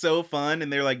it's like so fun,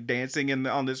 and they're like dancing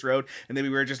on this road, and then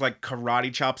Beware just like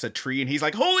karate chops a tree, and he's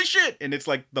like, "Holy shit!" And it's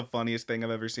like the funniest thing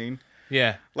I've ever seen.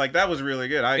 Yeah, like that was really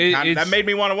good. That made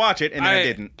me want to watch it, and then I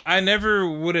didn't. I never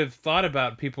would have thought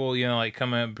about people, like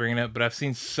coming up, bringing it up, but I've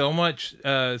seen so much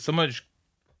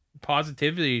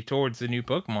positivity towards the new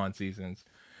Pokemon seasons.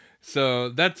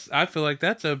 So I feel like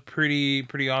that's a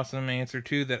pretty awesome answer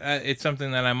too. That it's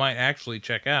something that I might actually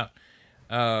check out.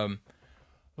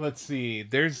 Let's see.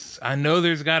 I know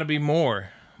there's got to be more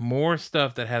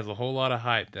stuff that has a whole lot of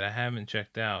hype that I haven't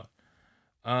checked out.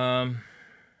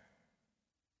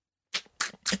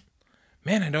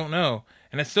 Man, I don't know.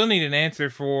 And I still need an answer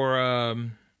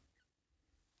for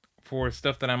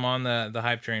stuff that I'm on the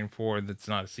hype train for that's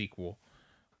not a sequel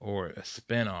or a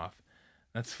spinoff.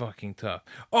 That's fucking tough.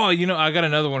 Oh, I got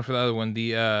another one for the other one.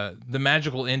 The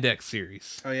Magical Index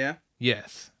series. Oh yeah?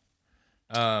 Yes.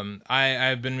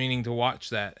 I've been meaning to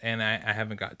watch that, and I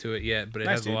haven't got to it yet, but it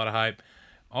has a lot of hype.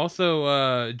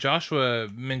 Also, Joshua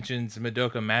mentions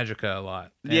Madoka Magica a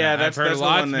lot. Yeah, I've heard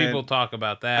lots of people talk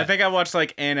about that. I think I watched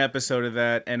like an episode of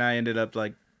that, and I ended up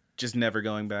like just never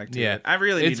going back to it. I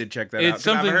really need to check that out. It's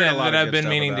something that I've been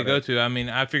meaning to go to. I mean,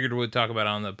 I figured we'd talk about it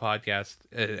on the podcast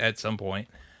at some point.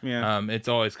 Yeah. It's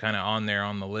always kind of on there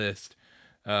on the list.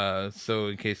 So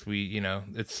in case we,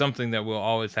 it's something that we'll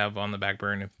always have on the back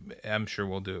burner. I'm sure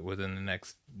we'll do it within the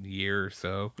next year or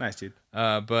so. Nice, dude.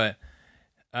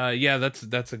 Yeah,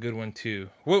 that's a good one too.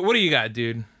 What do you got,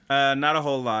 dude? Not a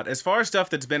whole lot. As far as stuff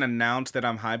that's been announced that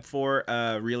I'm hyped for,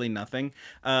 really nothing.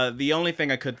 The only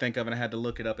thing I could think of, and I had to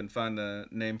look it up and find the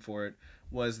name for it,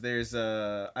 was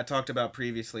I talked about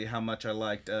previously how much I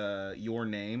liked Your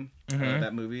Name,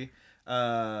 that movie.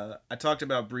 I talked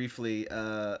about briefly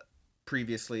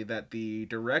previously that the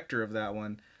director of that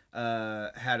one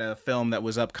had a film that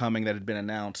was upcoming that had been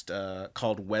announced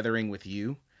called Weathering with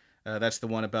You. That's the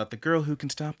one about the girl who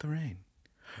can stop the rain.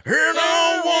 And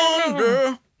I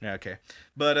wonder. Yeah, okay.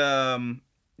 But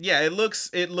yeah, it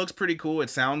looks pretty cool. It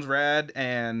sounds rad,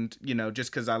 and just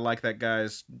because I like that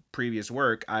guy's previous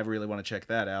work, I really want to check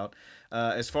that out.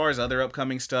 As far as other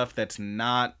upcoming stuff that's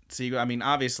not sequel, I mean,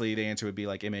 obviously the answer would be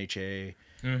like MHA,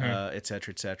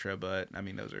 et cetera, but I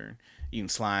mean those are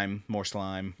slime, more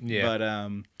slime. Yeah. But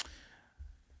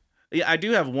yeah, I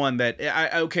do have one that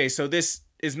okay, so this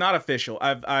is not official.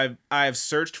 I've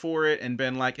searched for it and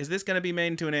been like, is this going to be made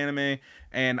into an anime?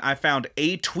 And I found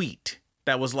a tweet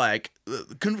that was like,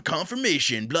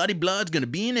 confirmation, Bloody Blood's going to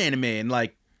be an anime, and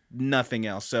like nothing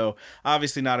else. So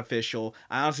obviously not official.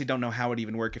 I honestly don't know how it would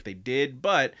even work if they did,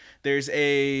 but there's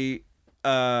I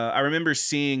remember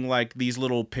seeing like these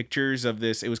little pictures of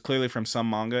this. It was clearly from some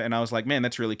manga, and I was like, man,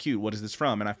 that's really cute. What is this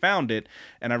from? And I found it,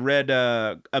 and I read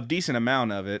a decent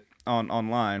amount of it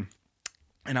online.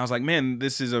 And I was like, man,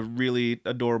 this is a really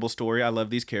adorable story. I love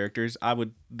these characters.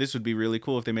 This would be really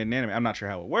cool if they made an anime. I'm not sure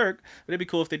how it would work, but it'd be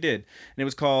cool if they did. And it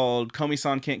was called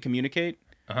Komi-san Can't Communicate.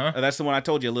 That's the one I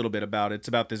told you a little bit about. It's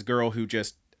about this girl who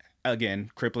just again,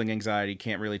 crippling anxiety,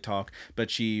 can't really talk, but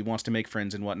she wants to make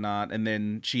friends and whatnot. And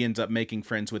then she ends up making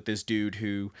friends with this dude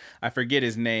who, I forget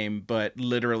his name, but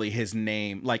literally his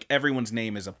name, like everyone's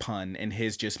name is a pun, and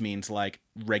his just means like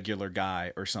regular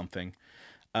guy or something.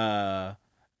 And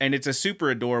it's a super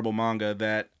adorable manga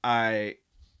that I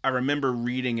remember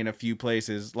reading in a few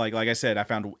places. Like I said, I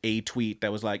found a tweet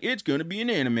that was like, it's going to be an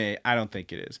anime. I don't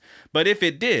think it is. But if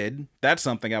it did, that's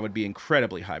something I would be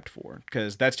incredibly hyped for,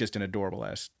 because that's just an adorable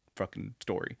ass fucking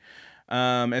story.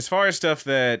 As far as stuff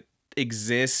that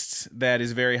exists that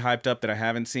is very hyped up that I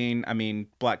haven't seen, I mean,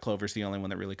 Black Clover's the only one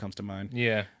that really comes to mind.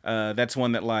 Yeah. That's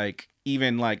one that like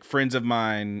even like friends of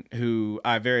mine who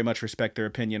I very much respect their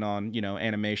opinion on, you know,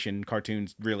 animation,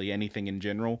 cartoons, really anything in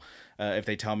general. If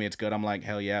they tell me it's good, I'm like,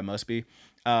 hell yeah, it must be.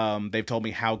 They've told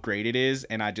me how great it is,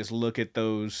 and I just look at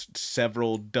those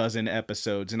several dozen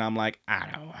episodes, and I'm like, I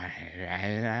don't want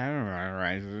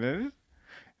this.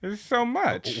 There's so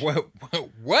much. What?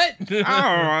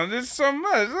 Oh, there's so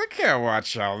much. I can't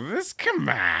watch all this. Come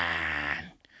on.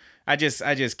 I just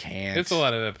can't. It's a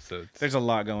lot of episodes. There's a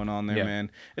lot going on there,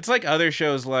 man. It's like other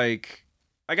shows, like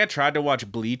I tried to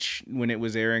watch Bleach when it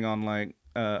was airing on like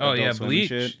Adult Swim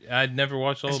Bleach. and shit. I'd never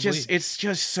watched all of Bleach. It's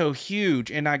just so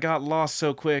huge, and I got lost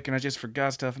so quick, and I just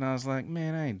forgot stuff, and I was like,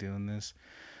 man, I ain't doing this.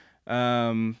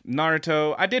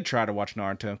 Naruto. I did try to watch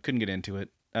Naruto. Couldn't get into it.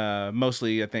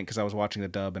 Mostly I think because I was watching the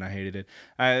dub and I hated it.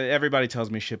 Everybody tells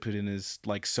me Shippuden is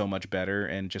like so much better,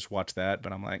 and just watch that,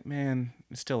 but I'm like, man,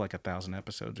 it's still like 1,000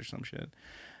 episodes or some shit.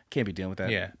 Can't be dealing with that.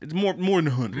 Yeah, it's more than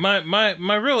 100.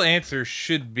 My real answer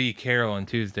should be Carol and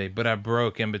Tuesday, but I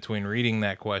broke in between reading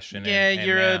that question. Yeah,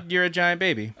 and you're a giant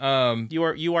baby. You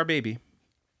are baby.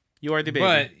 You are the baby.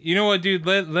 But you know what, dude?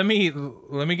 Let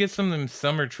me get some of them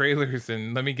summer trailers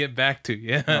and let me get back to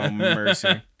you. Oh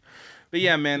mercy. But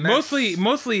yeah, man.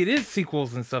 Mostly it is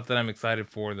sequels and stuff that I'm excited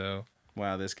for, though.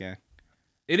 Wow, this guy.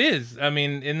 It is. I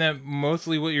mean, isn't that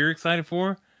mostly what you're excited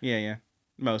for? Yeah,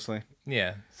 mostly.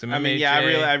 Yeah. Some I mean, MHA.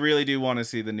 yeah, I really do want to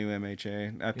see the new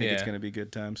MHA. I think it's gonna be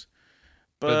good times.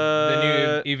 But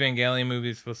the new Evangelion movie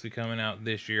is supposed to be coming out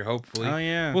this year, hopefully. Oh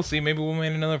yeah. We'll see. Maybe we'll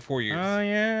wait another 4 years. Oh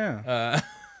yeah.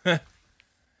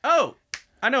 Oh,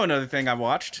 I know another thing I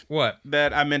watched. What?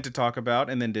 That I meant to talk about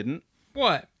and then didn't.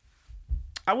 What?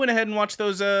 I went ahead and watched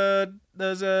those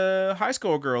High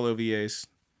School Girl OVAs.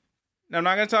 Now, I'm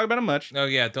not going to talk about them much. Oh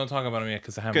yeah, don't talk about them yet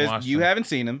because I haven't watched them. Because you haven't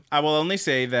seen them. I will only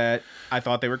say that I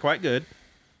thought they were quite good.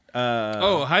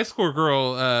 High School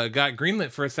Girl got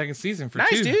greenlit for a second season for nice,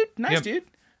 2. Dude. Nice, dude.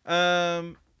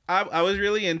 I was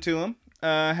really into them.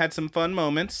 Had some fun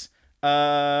moments.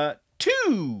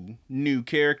 2 new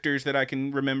characters that I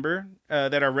can remember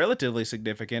that are relatively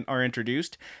significant are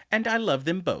introduced, and I love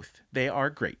them both. They are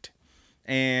great.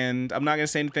 And I'm not going to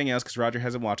say anything else because Roger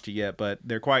hasn't watched it yet, but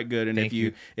they're quite good. And if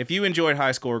you enjoyed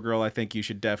High Score Girl, I think you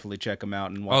should definitely check them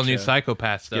out and watch. All new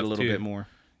Psycho-Pass stuff. Get a little bit more.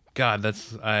 God,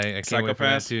 that's I can't wait for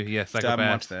that too. Yeah, Psycho-Pass. I haven't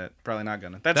watched that. Probably not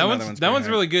gonna. That one's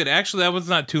really good. Actually, that one's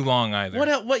not too long either.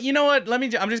 What? You know what?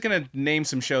 I'm just gonna name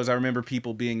some shows I remember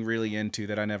people being really into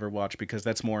that I never watched because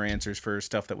that's more answers for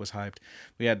stuff that was hyped.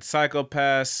 We had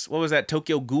Psycho-Pass. What was that?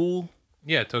 Tokyo Ghoul.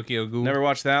 Yeah, Tokyo Ghoul. Never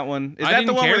watched that one. Is that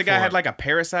the one where the guy had like a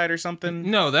parasite or something?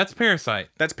 No, that's Parasite.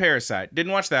 That's Parasite.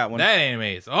 Didn't watch that one. That anime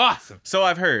is awesome. So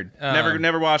I've heard.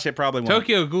 Never watched it. Probably won't.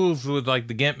 Tokyo Ghoul's with like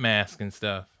the Gimp mask and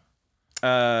stuff.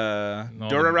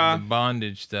 Durara. The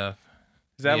bondage stuff.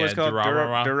 Is that what it's called?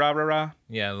 Durara.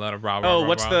 Yeah, a lot of rah. Oh,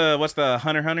 what's the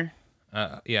Hunter?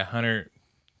 Yeah, Hunter.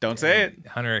 Don't say it.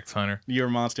 Hunter x Hunter. You're a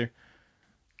monster.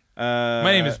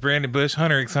 My name is Brandon Bush.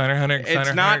 Hunter x Hunter. Hunter x Hunter.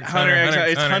 It's not Hunter x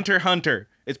Hunter. It's Hunter Hunter.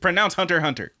 It's pronounced Hunter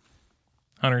Hunter.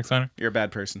 Hunter x Hunter. You're a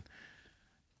bad person.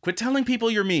 Quit telling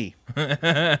people you're me.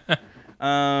 Yeah.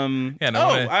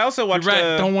 I also watched. You're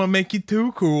right. Don't want to make you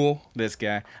too cool. This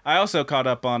guy. I also caught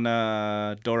up on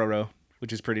Dororo,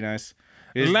 which is pretty nice.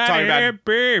 Talking about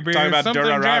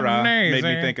Dororo made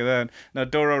me think of that. Now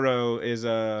Dororo is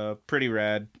pretty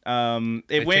rad.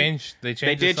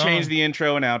 They did change the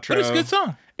intro and outro, but it's a good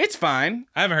song. It's fine.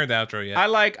 I haven't heard the outro yet. I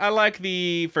like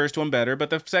the first one better, but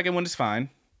the second one is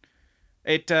fine.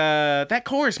 It that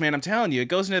chorus, man, I'm telling you, it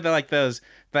goes into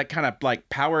that kind of like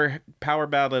power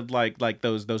ballad, like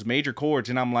those major chords,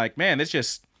 and I'm like, man, this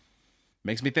just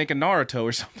makes me think of Naruto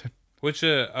or something. Which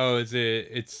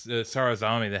it's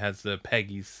Sarazanmai that has the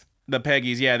Peggies. The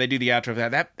Peggies, yeah, they do the outro for that.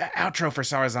 That outro for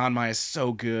Sarazanmai is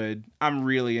so good. I'm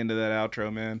really into that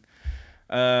outro, man.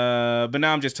 But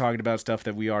now I'm just talking about stuff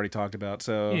that we already talked about.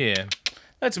 So yeah,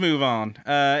 let's move on.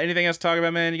 Anything else to talk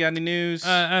about, man? You got any news?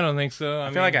 I don't think so.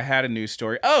 I feel like I had a news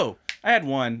story. Oh, I had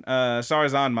one.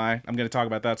 Sarazanmai. I'm going to talk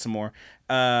about that some more.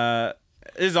 This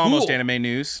is almost anime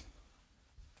news.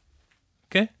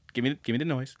 Okay. Give me the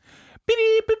noise. All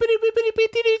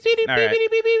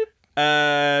right.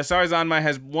 Sarazanmai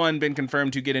has 1, been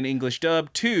confirmed to get an English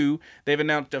dub. 2, they've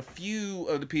announced a few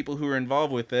of the people who are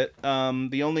involved with it.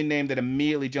 The only name that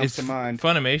immediately jumps to mind.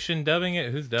 Funimation dubbing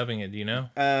it? Who's dubbing it? Do you know?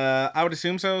 I would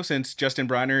assume so, since Justin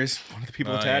Briner is one of the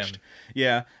people attached.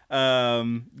 Yeah.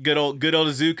 Good old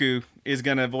Izuku is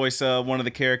gonna voice one of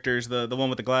the characters, the one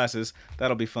with the glasses.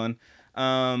 That'll be fun.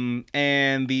 And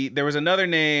there was another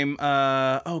name,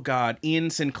 Ian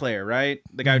Sinclair, right?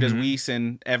 The guy who does Whis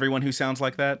and everyone who sounds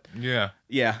like that. Yeah.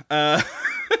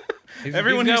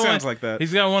 Everyone who sounds like that.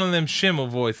 He's got one of them Schimmel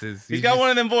voices. He's got one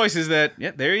of them voices that,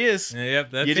 there he is.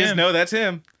 Yep, that's you him. just know that's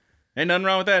him. Ain't nothing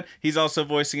wrong with that. He's also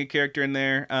voicing a character in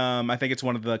there. I think it's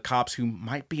one of the cops who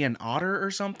might be an otter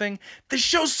or something. This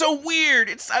show's so weird.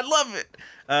 I love it.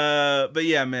 But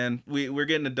yeah, man, we're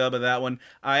getting a dub of that one.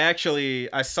 I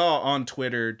saw on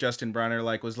Twitter Justin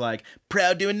Briner was like,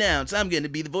 proud to announce I'm gonna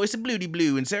be the voice of Bloody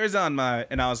Blue and Sarazanmai,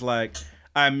 and I was like,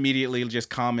 I immediately just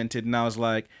commented and I was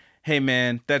like, hey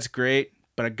man, that's great,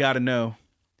 but I gotta know,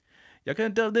 y'all gonna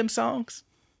dub them songs?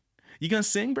 You gonna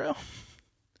sing, bro?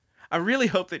 I really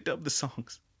hope they dub the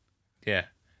songs. Yeah.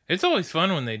 It's always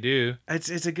fun when they do.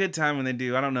 It's a good time when they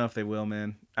do. I don't know if they will,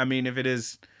 man. I mean, if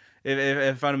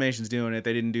Funimation's doing it,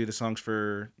 they didn't do the songs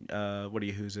for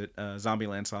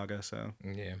Zombieland Saga, so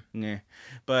yeah.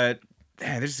 But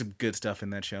there's some good stuff in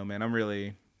that show, man. I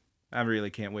really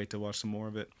can't wait to watch some more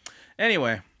of it.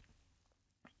 Anyway,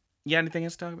 you got anything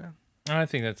else to talk about? I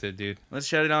think that's it, dude. Let's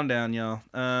shut it on down, y'all.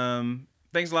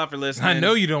 Thanks a lot for listening. I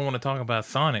know you don't want to talk about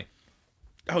Sonic.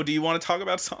 Oh, do you want to talk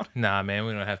about Sonic? Nah, man,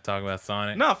 we don't have to talk about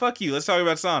Sonic. No, fuck you. Let's talk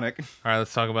about Sonic. All right,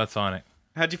 let's talk about Sonic.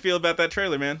 How'd you feel about that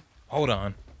trailer, man? Hold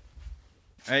on.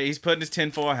 Hey, he's putting his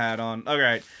tinfoil hat on. All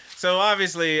right. So,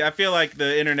 obviously, I feel like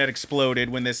the internet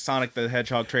exploded when this Sonic the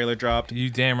Hedgehog trailer dropped.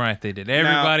 You damn right they did.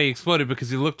 Everybody exploded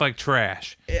because he looked like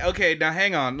trash. Okay, now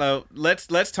hang on. No, let's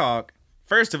talk.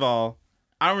 First of all,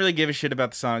 I don't really give a shit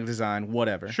about the Sonic design.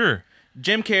 Whatever. Sure.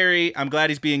 Jim Carrey, I'm glad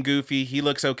he's being goofy. He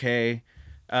looks okay.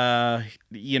 That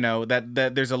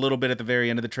there's a little bit at the very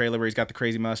end of the trailer where he's got the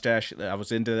crazy mustache. I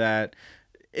was into that.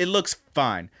 It looks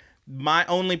fine. My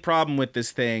only problem with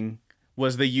this thing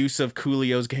was the use of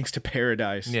Coolio's Gangsta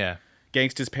Paradise. Yeah.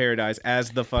 Gangsta's Paradise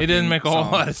as the fucking It didn't make a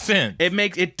whole lot of sense.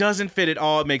 It doesn't fit at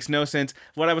all. It makes no sense.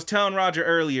 What I was telling Roger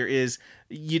earlier is,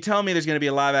 you tell me there's going to be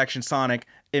a live action Sonic,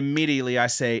 immediately I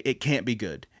say it can't be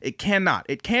good. It cannot.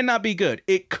 It cannot be good.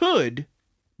 It could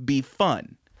be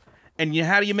fun. And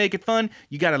how do you make it fun?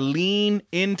 You got to lean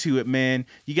into it, man.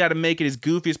 You got to make it as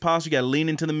goofy as possible. You got to lean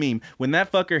into the meme. When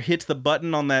that fucker hits the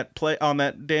button on that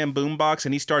damn boombox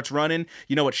and he starts running,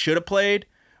 you know what should have played?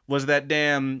 Was that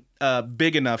damn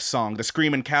Big Enough song, the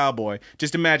Screaming Cowboy.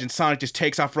 Just imagine Sonic just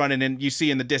takes off running and you see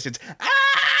in the distance,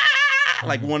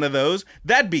 like one of those.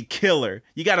 That'd be killer.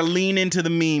 You got to lean into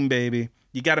the meme, baby.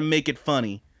 You got to make it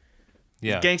funny.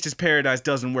 Yeah. Gangsta's Paradise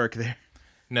doesn't work there.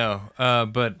 No,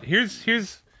 but here's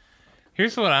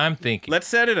what I'm thinking. Let's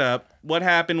set it up. What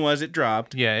happened was it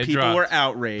dropped. Yeah, it People dropped. were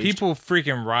outraged. People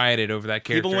freaking rioted over that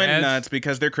character. People went nuts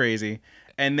because they're crazy.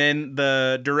 And then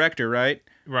the director, right,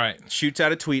 shoots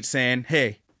out a tweet saying,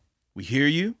 hey, we hear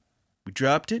you. We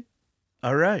dropped it.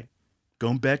 All right.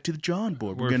 Going back to the drawing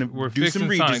board. We're going to do some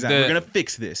redesign. We're going to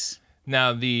fix this.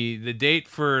 Now, the date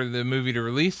for the movie to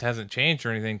release hasn't changed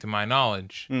or anything to my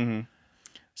knowledge. Mm-hmm.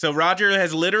 So Roger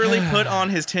has literally put on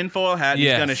his tinfoil hat.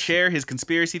 Yes. He's going to share his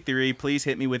conspiracy theory. Please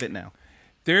hit me with it now.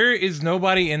 There is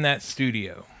nobody in that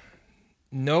studio.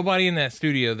 Nobody in that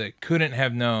studio that couldn't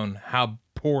have known how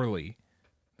poorly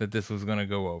that this was going to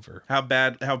go over.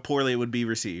 How poorly it would be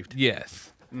received.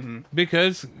 Yes. Mm-hmm.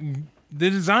 Because the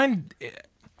design...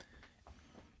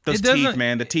 Those teeth,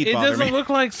 man. The teeth bother me. It doesn't look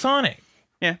like Sonic.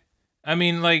 Yeah. I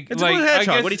mean, it's a Blue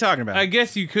Hedgehog. What are you talking about? I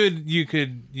guess you could,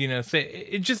 say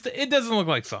it doesn't look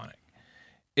like Sonic.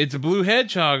 It's a Blue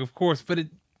Hedgehog, of course, but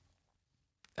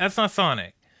that's not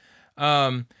Sonic.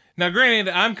 Now,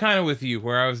 granted, I'm kind of with you,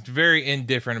 where I was very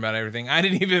indifferent about everything. I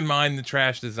didn't even mind the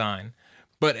trash design,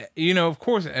 but of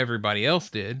course, everybody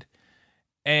else did,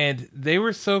 and they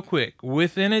were so quick.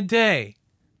 Within a day,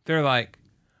 they're like,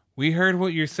 "We heard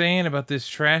what you're saying about this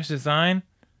trash design.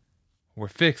 We're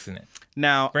fixing it."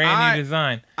 Now, brand new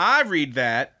design. I read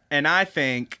that, and I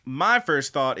think my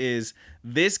first thought is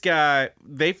this guy,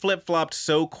 they flip-flopped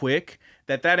so quick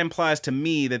that implies to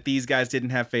me that these guys didn't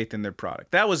have faith in their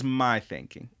product. That was my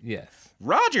thinking. Yes.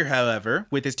 Roger, however,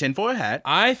 with his tinfoil hat.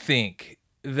 I think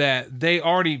that they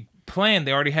already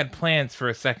had plans for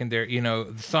a secondary,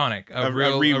 Sonic. A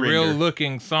real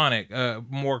looking Sonic, a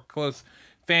more close,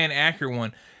 fan accurate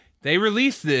one. They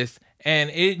released this, and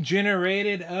it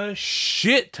generated a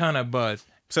shit ton of buzz.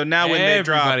 So now when they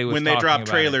drop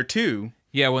trailer 2,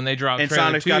 yeah, when they drop and trailer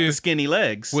Sonic's 2, got the skinny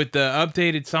legs, with the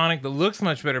updated Sonic that looks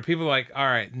much better, people are like, all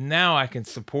right, now I can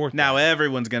support now that.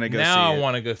 everyone's gonna go. Now see I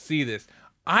want to go see this.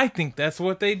 I think that's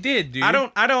what they did, dude.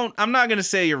 I'm not gonna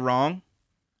say you're wrong.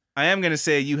 I am gonna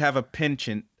say you have a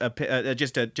penchant,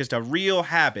 just a real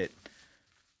habit.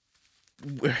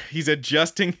 He's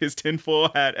adjusting his tinfoil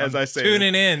hat as I say.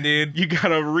 Tuning in, dude. You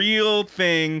got a real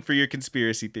thing for your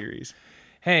conspiracy theories.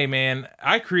 Hey, man,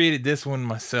 I created this one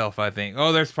myself, I think.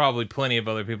 Oh, there's probably plenty of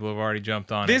other people who have already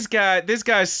jumped on this it. This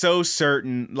guy's so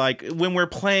certain. Like, when we're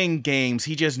playing games,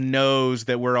 he just knows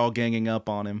that we're all ganging up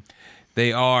on him.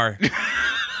 They are.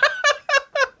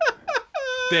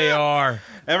 They are.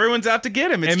 Everyone's out to get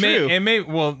him. It's true.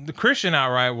 Well, the Christian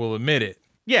outright will admit it.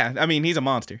 Yeah, I mean, he's a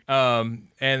monster. And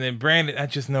then Brandon, I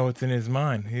just know what's in his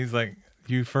mind. He's like,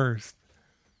 you first.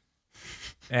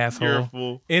 Asshole. You're a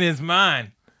fool. In his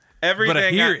mind.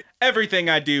 Everything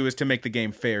I do is to make the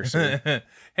game fair, sir.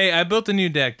 Hey, I built a new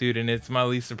deck, dude, and it's my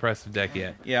least impressive deck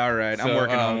yet. Yeah, all right. I'm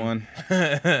working on one.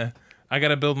 I got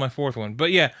to build my 4th one.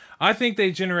 But yeah, I think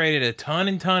they generated a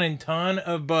ton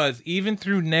of buzz, even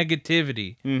through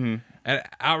negativity. Mm-hmm. And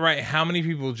outright, how many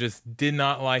people just did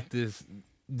not like this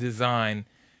design,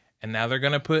 and now they're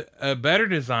going to put a better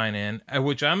design in,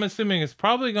 which I'm assuming is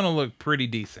probably going to look pretty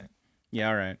decent. Yeah,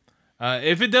 all right.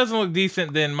 If it doesn't look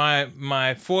decent, then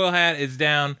my foil hat is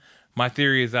down. My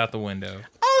theory is out the window.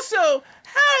 Also,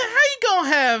 how you gonna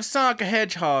have Sonic the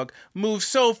Hedgehog move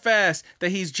so fast that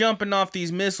he's jumping off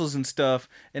these missiles and stuff,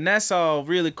 and that's all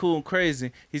really cool and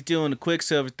crazy. He's doing the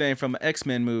Quicksilver thing from an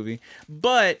X-Men movie.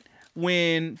 But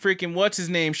when freaking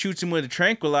what's-his-name shoots him with a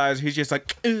tranquilizer, he's just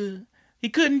like, he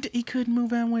couldn't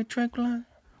move out with a tranquilizer?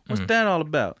 What's that all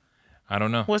about? I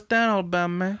don't know. What's that all about,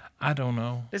 man? I don't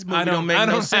know. This movie don't make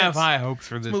no sense. I don't have high hopes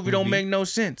for this movie. Don't make no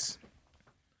sense.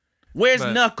 Where's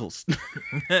Knuckles?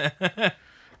 All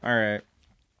right.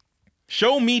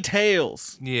 Show me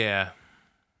Tails. Yeah.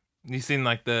 You seen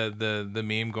like the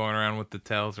meme going around with the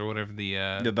tails or whatever the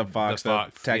fox, the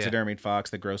taxidermied fox,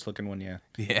 the gross looking one, yeah.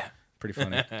 Yeah. Pretty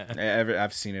funny.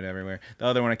 I've seen it everywhere. The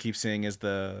other one I keep seeing is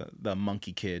the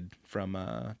monkey kid from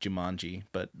Jumanji,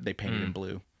 but they painted him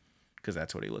blue because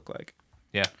that's what he looked like.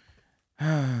 Yeah.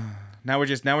 Now we're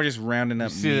just rounding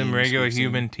up. You see them regular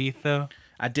human teeth though?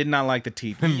 I did not like the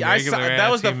teeth. That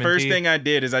was the first thing I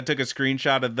did. Is I took a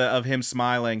screenshot of him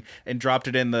smiling and dropped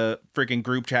it in the freaking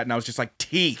group chat, and I was just like,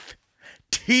 teeth.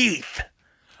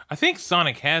 I think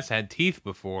Sonic has had teeth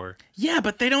before. Yeah,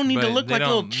 but they don't need to look like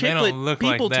little chiclet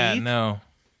people like that, teeth. No.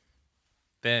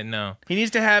 He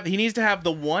needs to have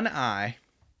the one eye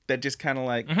that just kind of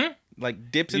like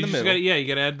dips in the middle. You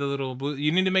gotta add the little blue.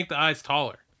 You need to make the eyes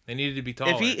taller. They needed to be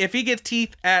taller. If he gets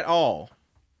teeth at all,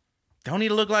 don't need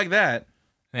to look like that.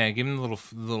 Yeah, give him the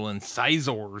little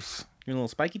incisors. Your little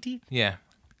spiky teeth? Yeah.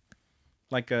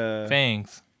 Like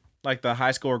fangs. Like the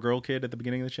high score girl kid at the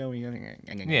beginning of the show?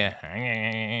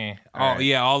 Yeah.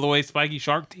 Yeah, all the way spiky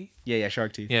shark teeth? Yeah,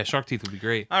 shark teeth. Yeah, shark teeth would be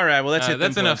great. All right, well,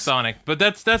 that's enough Sonic. But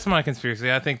that's my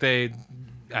conspiracy. I think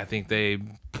they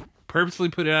purposely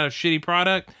put it out a shitty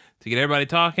product to get everybody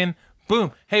talking.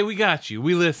 Boom. Hey, we got you.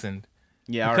 We listened.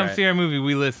 Yeah, come see our movie.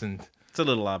 We listened. It's a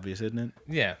little obvious, isn't it?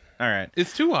 Yeah. All right.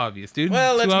 It's too obvious, dude.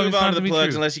 Well, let's move on to the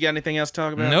plugs unless you got anything else to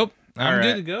talk about. Nope. I'm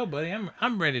good to go, buddy.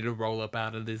 I'm ready to roll up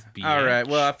out of this beach. All right.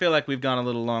 Well, I feel like we've gone a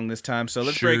little long this time, so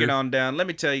let's break it on down. Let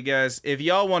me tell you guys, if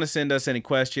y'all want to send us any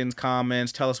questions,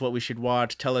 comments, tell us what we should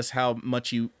watch, tell us how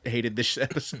much you hated this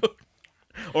episode.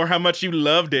 Or how much you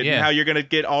loved it, and how you're gonna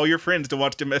get all your friends to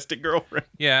watch Domestic Girlfriend.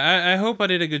 Yeah, I hope I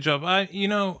did a good job. I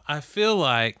feel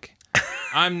like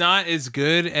I'm not as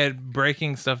good at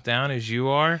breaking stuff down as you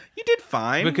are. You did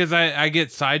fine because I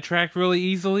get sidetracked really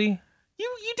easily.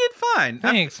 You did fine.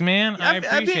 Thanks, man. I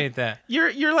appreciate that.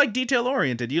 You're like detail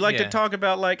oriented. You like to talk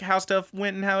about like how stuff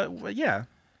went and how it. Yeah.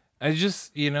 I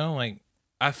just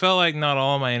I felt like not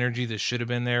all my energy that should have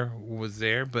been there was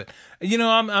there, but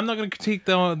I'm not going to critique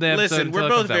the episode. Listen, we're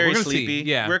both very sleepy.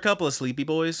 Yeah, we're a couple of sleepy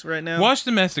boys right now. Watch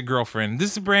Domestic Girlfriend.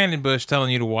 This is Brandon Bush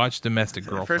telling you to watch Domestic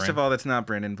Girlfriend. First of all, that's not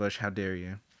Brandon Bush. How dare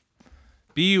you?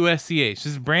 Busch. This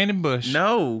is Brandon Bush.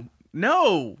 No.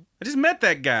 I just met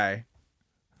that guy.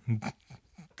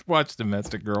 Watch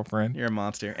Domestic Girlfriend. You're a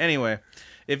monster. Anyway,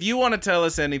 if you want to tell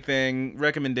us anything,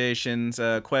 recommendations,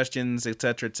 questions,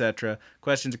 etc.,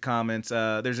 questions or comments,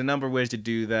 there's a number of ways to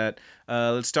do that.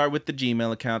 Let's start with the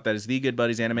Gmail account. That is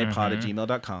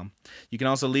thegoodbuddiesanimepod@gmail.com. You can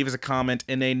also leave us a comment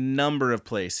in a number of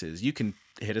places. You can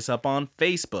hit us up on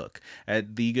Facebook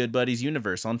at The Good Buddies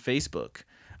Universe on Facebook.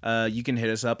 You can hit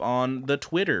us up on the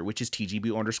Twitter, which is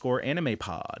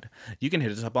TGB_AnimePod. You can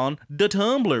hit us up on the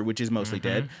Tumblr, which is mostly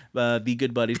dead,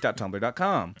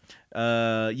 thegoodbuddies.tumblr.com.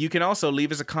 You can also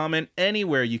leave us a comment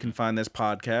anywhere you can find this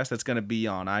podcast. That's going to be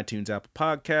on iTunes, Apple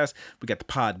Podcasts. We got the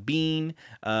Podbean.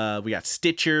 We got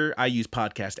Stitcher. I use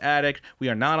Podcast Addict. We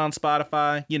are not on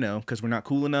Spotify, because we're not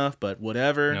cool enough, but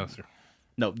whatever. No, sir.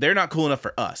 No, they're not cool enough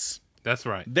for us. That's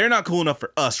right. They're not cool enough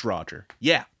for us, Roger.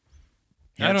 Yeah.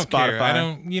 I don't Spotify. care. I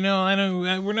don't,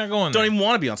 we're not going there. Don't even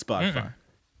want to be on Spotify.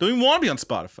 Don't even want to be on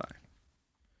Spotify.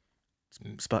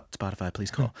 Spotify, please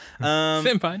call.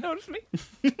 Senpai, notice me.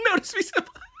 Notice me, Senpai.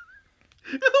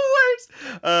 The worst.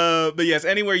 But yes,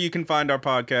 anywhere you can find our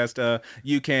podcast,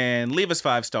 you can leave us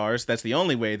 5 stars. That's the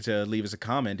only way to leave us a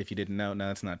comment. If you didn't know, no,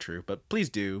 that's not true. But please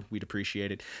do. We'd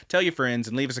appreciate it. Tell your friends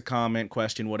and leave us a comment,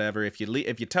 question, whatever. If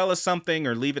you tell us something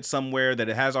or leave it somewhere that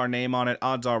it has our name on it,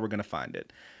 odds are we're gonna find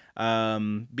it.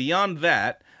 Beyond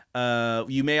that,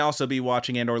 you may also be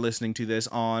watching and or listening to this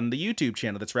on the YouTube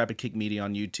channel. That's Rapid Kick Media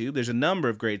on YouTube. There's a number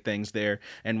of great things there,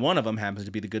 and one of them happens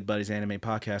to be the Good Buddies Anime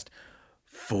Podcast.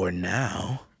 For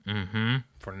now. Mm-hmm.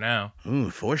 For now. Ooh,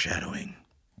 foreshadowing.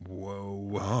 Whoa.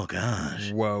 Oh,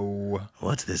 gosh. Whoa.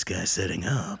 What's this guy setting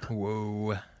up?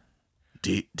 Whoa.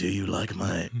 Do you like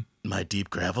my deep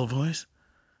gravel voice?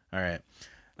 All right.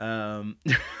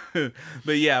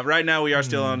 But yeah, right now we are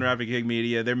still on Rapid Kick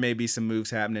Media. There may be some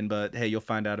moves happening, but hey, you'll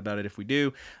find out about it if we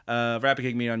do. Rapid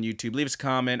Kick Media on YouTube. Leave us a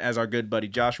comment as our good buddy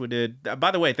Joshua did.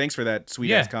 By the way, thanks for that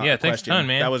sweet ass question. Yeah, thanks a ton,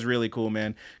 man. That was really cool,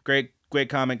 man. Great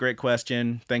comment, great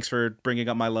question. Thanks for bringing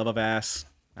up my love of ass.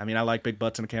 I mean, I like big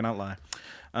butts and I cannot lie.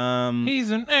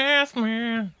 He's an ass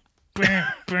man.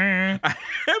 I am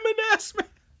an ass man.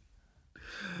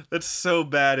 That's so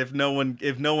bad. If no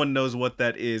one knows what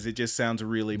that is, it just sounds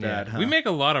really bad. Huh? We make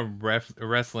a lot of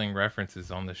wrestling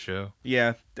references on the show.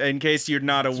 Yeah, in case you're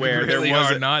not aware, really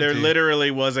there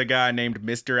literally was a guy named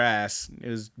Mr. Ass. It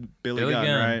was Billy Gunn,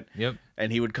 right? Yep.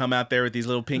 And he would come out there with these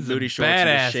little pink booty shorts badass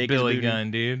and shake Billy his booty.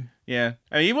 Gunn, dude. Yeah,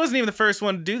 I mean, he wasn't even the first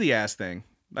one to do the ass thing.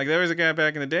 Like there was a guy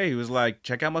back in the day who was like,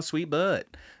 "Check out my sweet butt."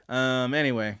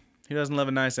 Anyway, who doesn't love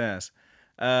a nice ass?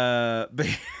 But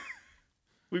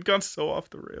we've gone so off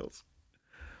the rails.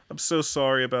 I'm so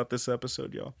sorry about this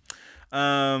episode, y'all.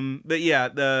 But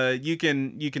yeah, you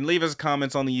can leave us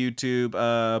comments on the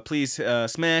YouTube. Please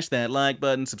smash that like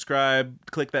button, subscribe,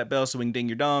 click that bell so we can ding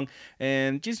your dong,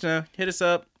 and just hit us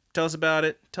up. Tell us about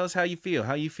it. Tell us how you feel.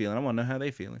 How you feeling? I want to know how they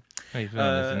feeling. How you feeling?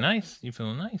 Is it nice? You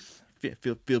feeling nice?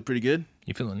 Feel pretty good.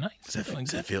 You feeling nice? Does that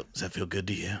feel good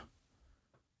to you?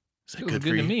 Is that Feels good good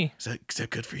for to you? me. Is that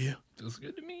good for you? Feels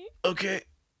good to me. Okay.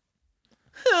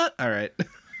 All right.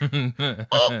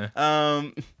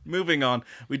 Moving on.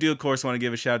 We do, of course, want to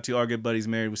give a shout out to our good buddies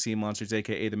Married with Sea Monsters,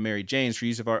 aka the Mary Janes, for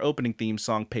use of our opening theme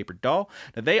song, Paper Doll.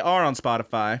 Now, they are on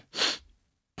Spotify.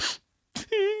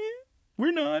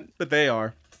 We're not, but they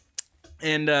are.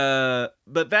 And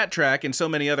but that track and so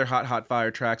many other hot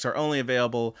fire tracks are only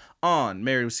available on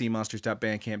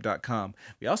marriedwithseamonsters.bandcamp.com.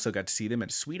 We also got to see them at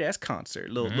a sweet ass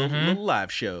concert, little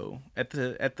live show at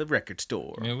the record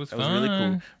store. It was that fun. was really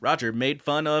cool. Roger made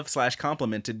fun of /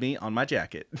 complimented me on my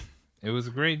jacket. It was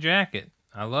a great jacket.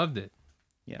 I loved it.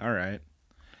 Yeah, all right.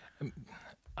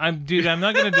 I'm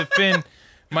not gonna defend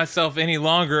myself any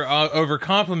longer over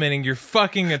complimenting your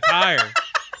fucking attire.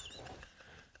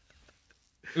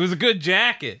 It was a good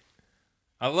jacket.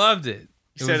 I loved it.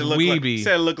 It was weeby. He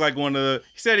said it looked like one of the.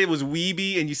 He said it was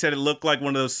weeby, and you said it looked like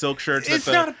one of those silk shirts. It's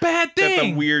not a bad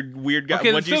thing. That the weird guy.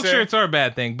 Okay, the silk shirts are a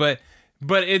bad thing, but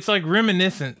it's like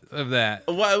reminiscent of that.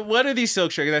 What are these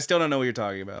silk shirts? I still don't know what you're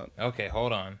talking about. Okay,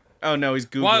 hold on. Oh no, he's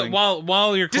googling.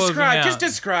 While you're closing out. Just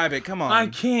describe it. Come on. I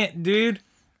can't, dude.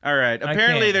 All right.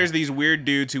 Apparently, there's these weird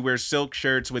dudes who wear silk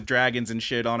shirts with dragons and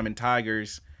shit on them and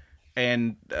tigers,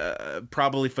 and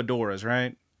probably fedoras,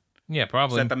 right? Yeah,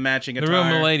 probably. Is that the matching attire? The real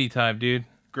milady type, dude.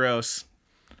 Gross.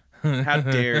 How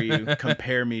dare you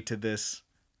compare me to this?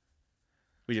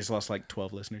 We just lost like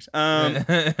 12 listeners.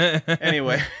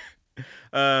 Anyway.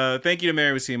 Thank you to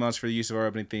Married with Sea Monsters for the use of our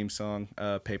opening theme song,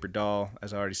 Paper Doll.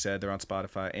 As I already said, they're on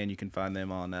Spotify, and you can find them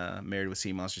on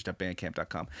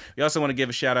marriedwithseamonsters.bandcamp.com. We also want to give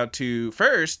a shout out to,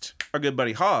 first, our good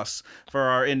buddy Haas for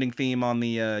our ending theme on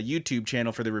the YouTube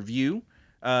channel for the review.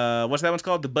 What's that one's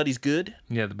called? The Buddy's Good?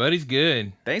 Yeah, The Buddy's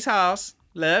Good. Thanks, Haas.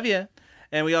 Love ya.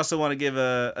 And we also want to give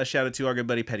a shout out to our good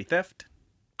buddy Petty Theft.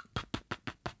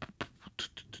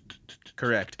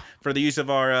 Correct. For the use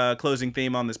of our closing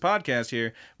theme on this podcast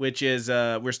here, which is,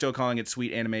 we're still calling it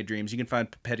Sweet Anime Dreams. You can find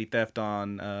Petty Theft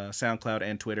on SoundCloud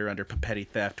and Twitter under Petty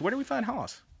Theft. Where do we find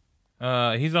Haas?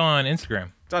 He's on Instagram.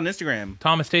 It's on Instagram.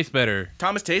 Thomas Tastes Better.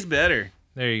 Thomas Tastes Better.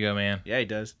 There you go, man. Yeah, he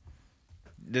does.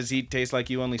 Does he taste like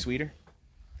you, only sweeter?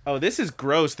 Oh, this is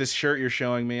gross, this shirt you're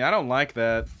showing me. I don't like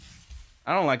that.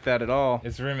 I don't like that at all.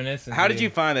 It's reminiscent. How did you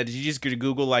find that? Did you just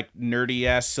Google, like,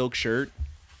 nerdy-ass silk shirt?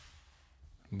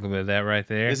 Look at that right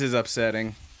there. This is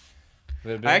upsetting.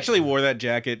 I actually wore that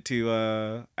jacket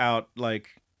to out, like...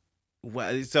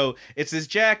 Well, so it's this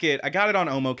jacket. I got it on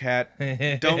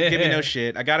OmoCat. Don't give me no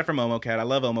shit. I got it from OmoCat. I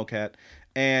love OmoCat.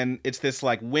 And it's this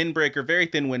like windbreaker, very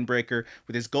thin windbreaker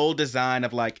with this gold design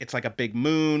of like, it's like a big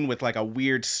moon with like a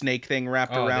weird snake thing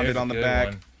wrapped around it on the back.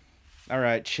 One. All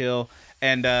right, chill.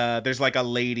 And there's like a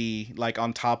lady like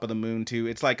on top of the moon too.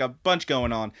 It's like a bunch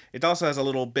going on. It also has a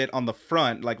little bit on the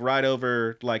front, like right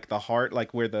over like the heart,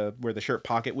 like where the shirt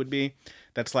pocket would be.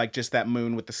 That's like just that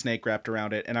moon with the snake wrapped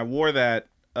around it. And I wore that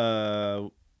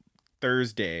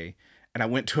Thursday, and I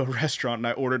went to a restaurant and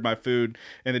I ordered my food,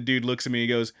 and the dude looks at me and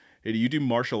he goes, "Hey, do you do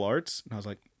martial arts?" And I was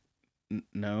like,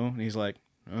 "No." And he's like,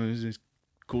 "Oh, this is a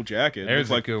cool jacket.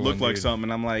 Look like something."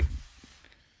 And I'm like,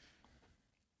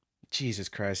 Jesus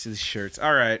Christ, these shirts.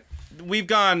 All right, we've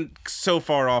gone so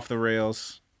far off the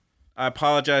rails. I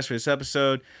apologize for this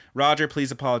episode. Roger,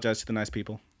 please apologize to the nice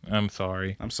people. I'm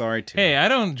sorry. I'm sorry too. Hey, I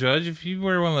don't judge if you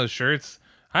wear one of those shirts.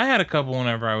 I had a couple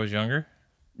whenever I was younger.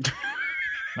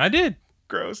 I did.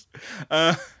 Gross.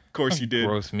 Of course you did.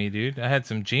 Gross me, dude. I had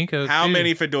some Jinkos. How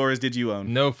many fedoras did you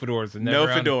own? No fedoras. No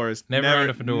fedoras. Never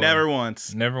owned a fedora. Never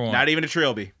once. Never once. Not even a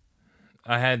trilby.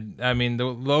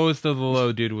 The lowest of the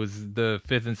low, dude, was the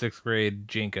 5th and 6th grade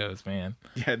Jinkos, man.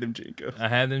 You had them Jinkos. I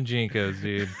had them Jinkos,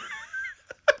 dude.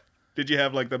 Did you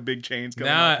have like the big chains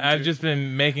coming Now I've just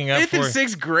been making up 5th and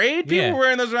 6th grade? People were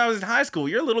wearing those when I was in high school.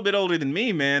 You're a little bit older than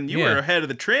me, man. You were ahead of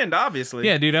the trend, obviously.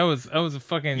 Yeah, dude, I was a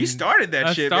fucking... You started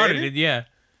that shit, I started baby. it, yeah.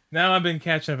 Now I've been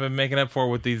catching up and making up for it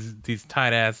with these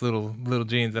tight-ass little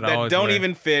jeans that I always don't wear.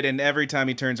 even fit, and every time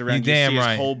he turns around, you see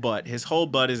his whole butt. His whole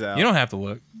butt is out. You don't have to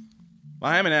look.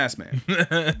 Well, I am an ass man.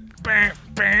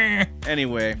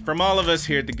 Anyway, from all of us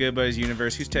here at the Good Buddies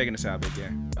Universe, who's taking us out, Big Guy?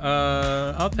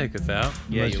 I'll take us out.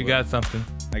 Yeah, unless you got something.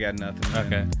 I got nothing,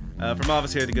 man. Okay. From all of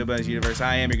us here at the Good Buddies Universe,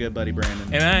 I am your good buddy,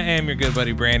 Brandon. And I am your good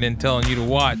buddy, Brandon, telling you to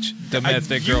watch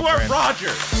Domestic Girlfriend. You are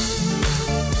Roger!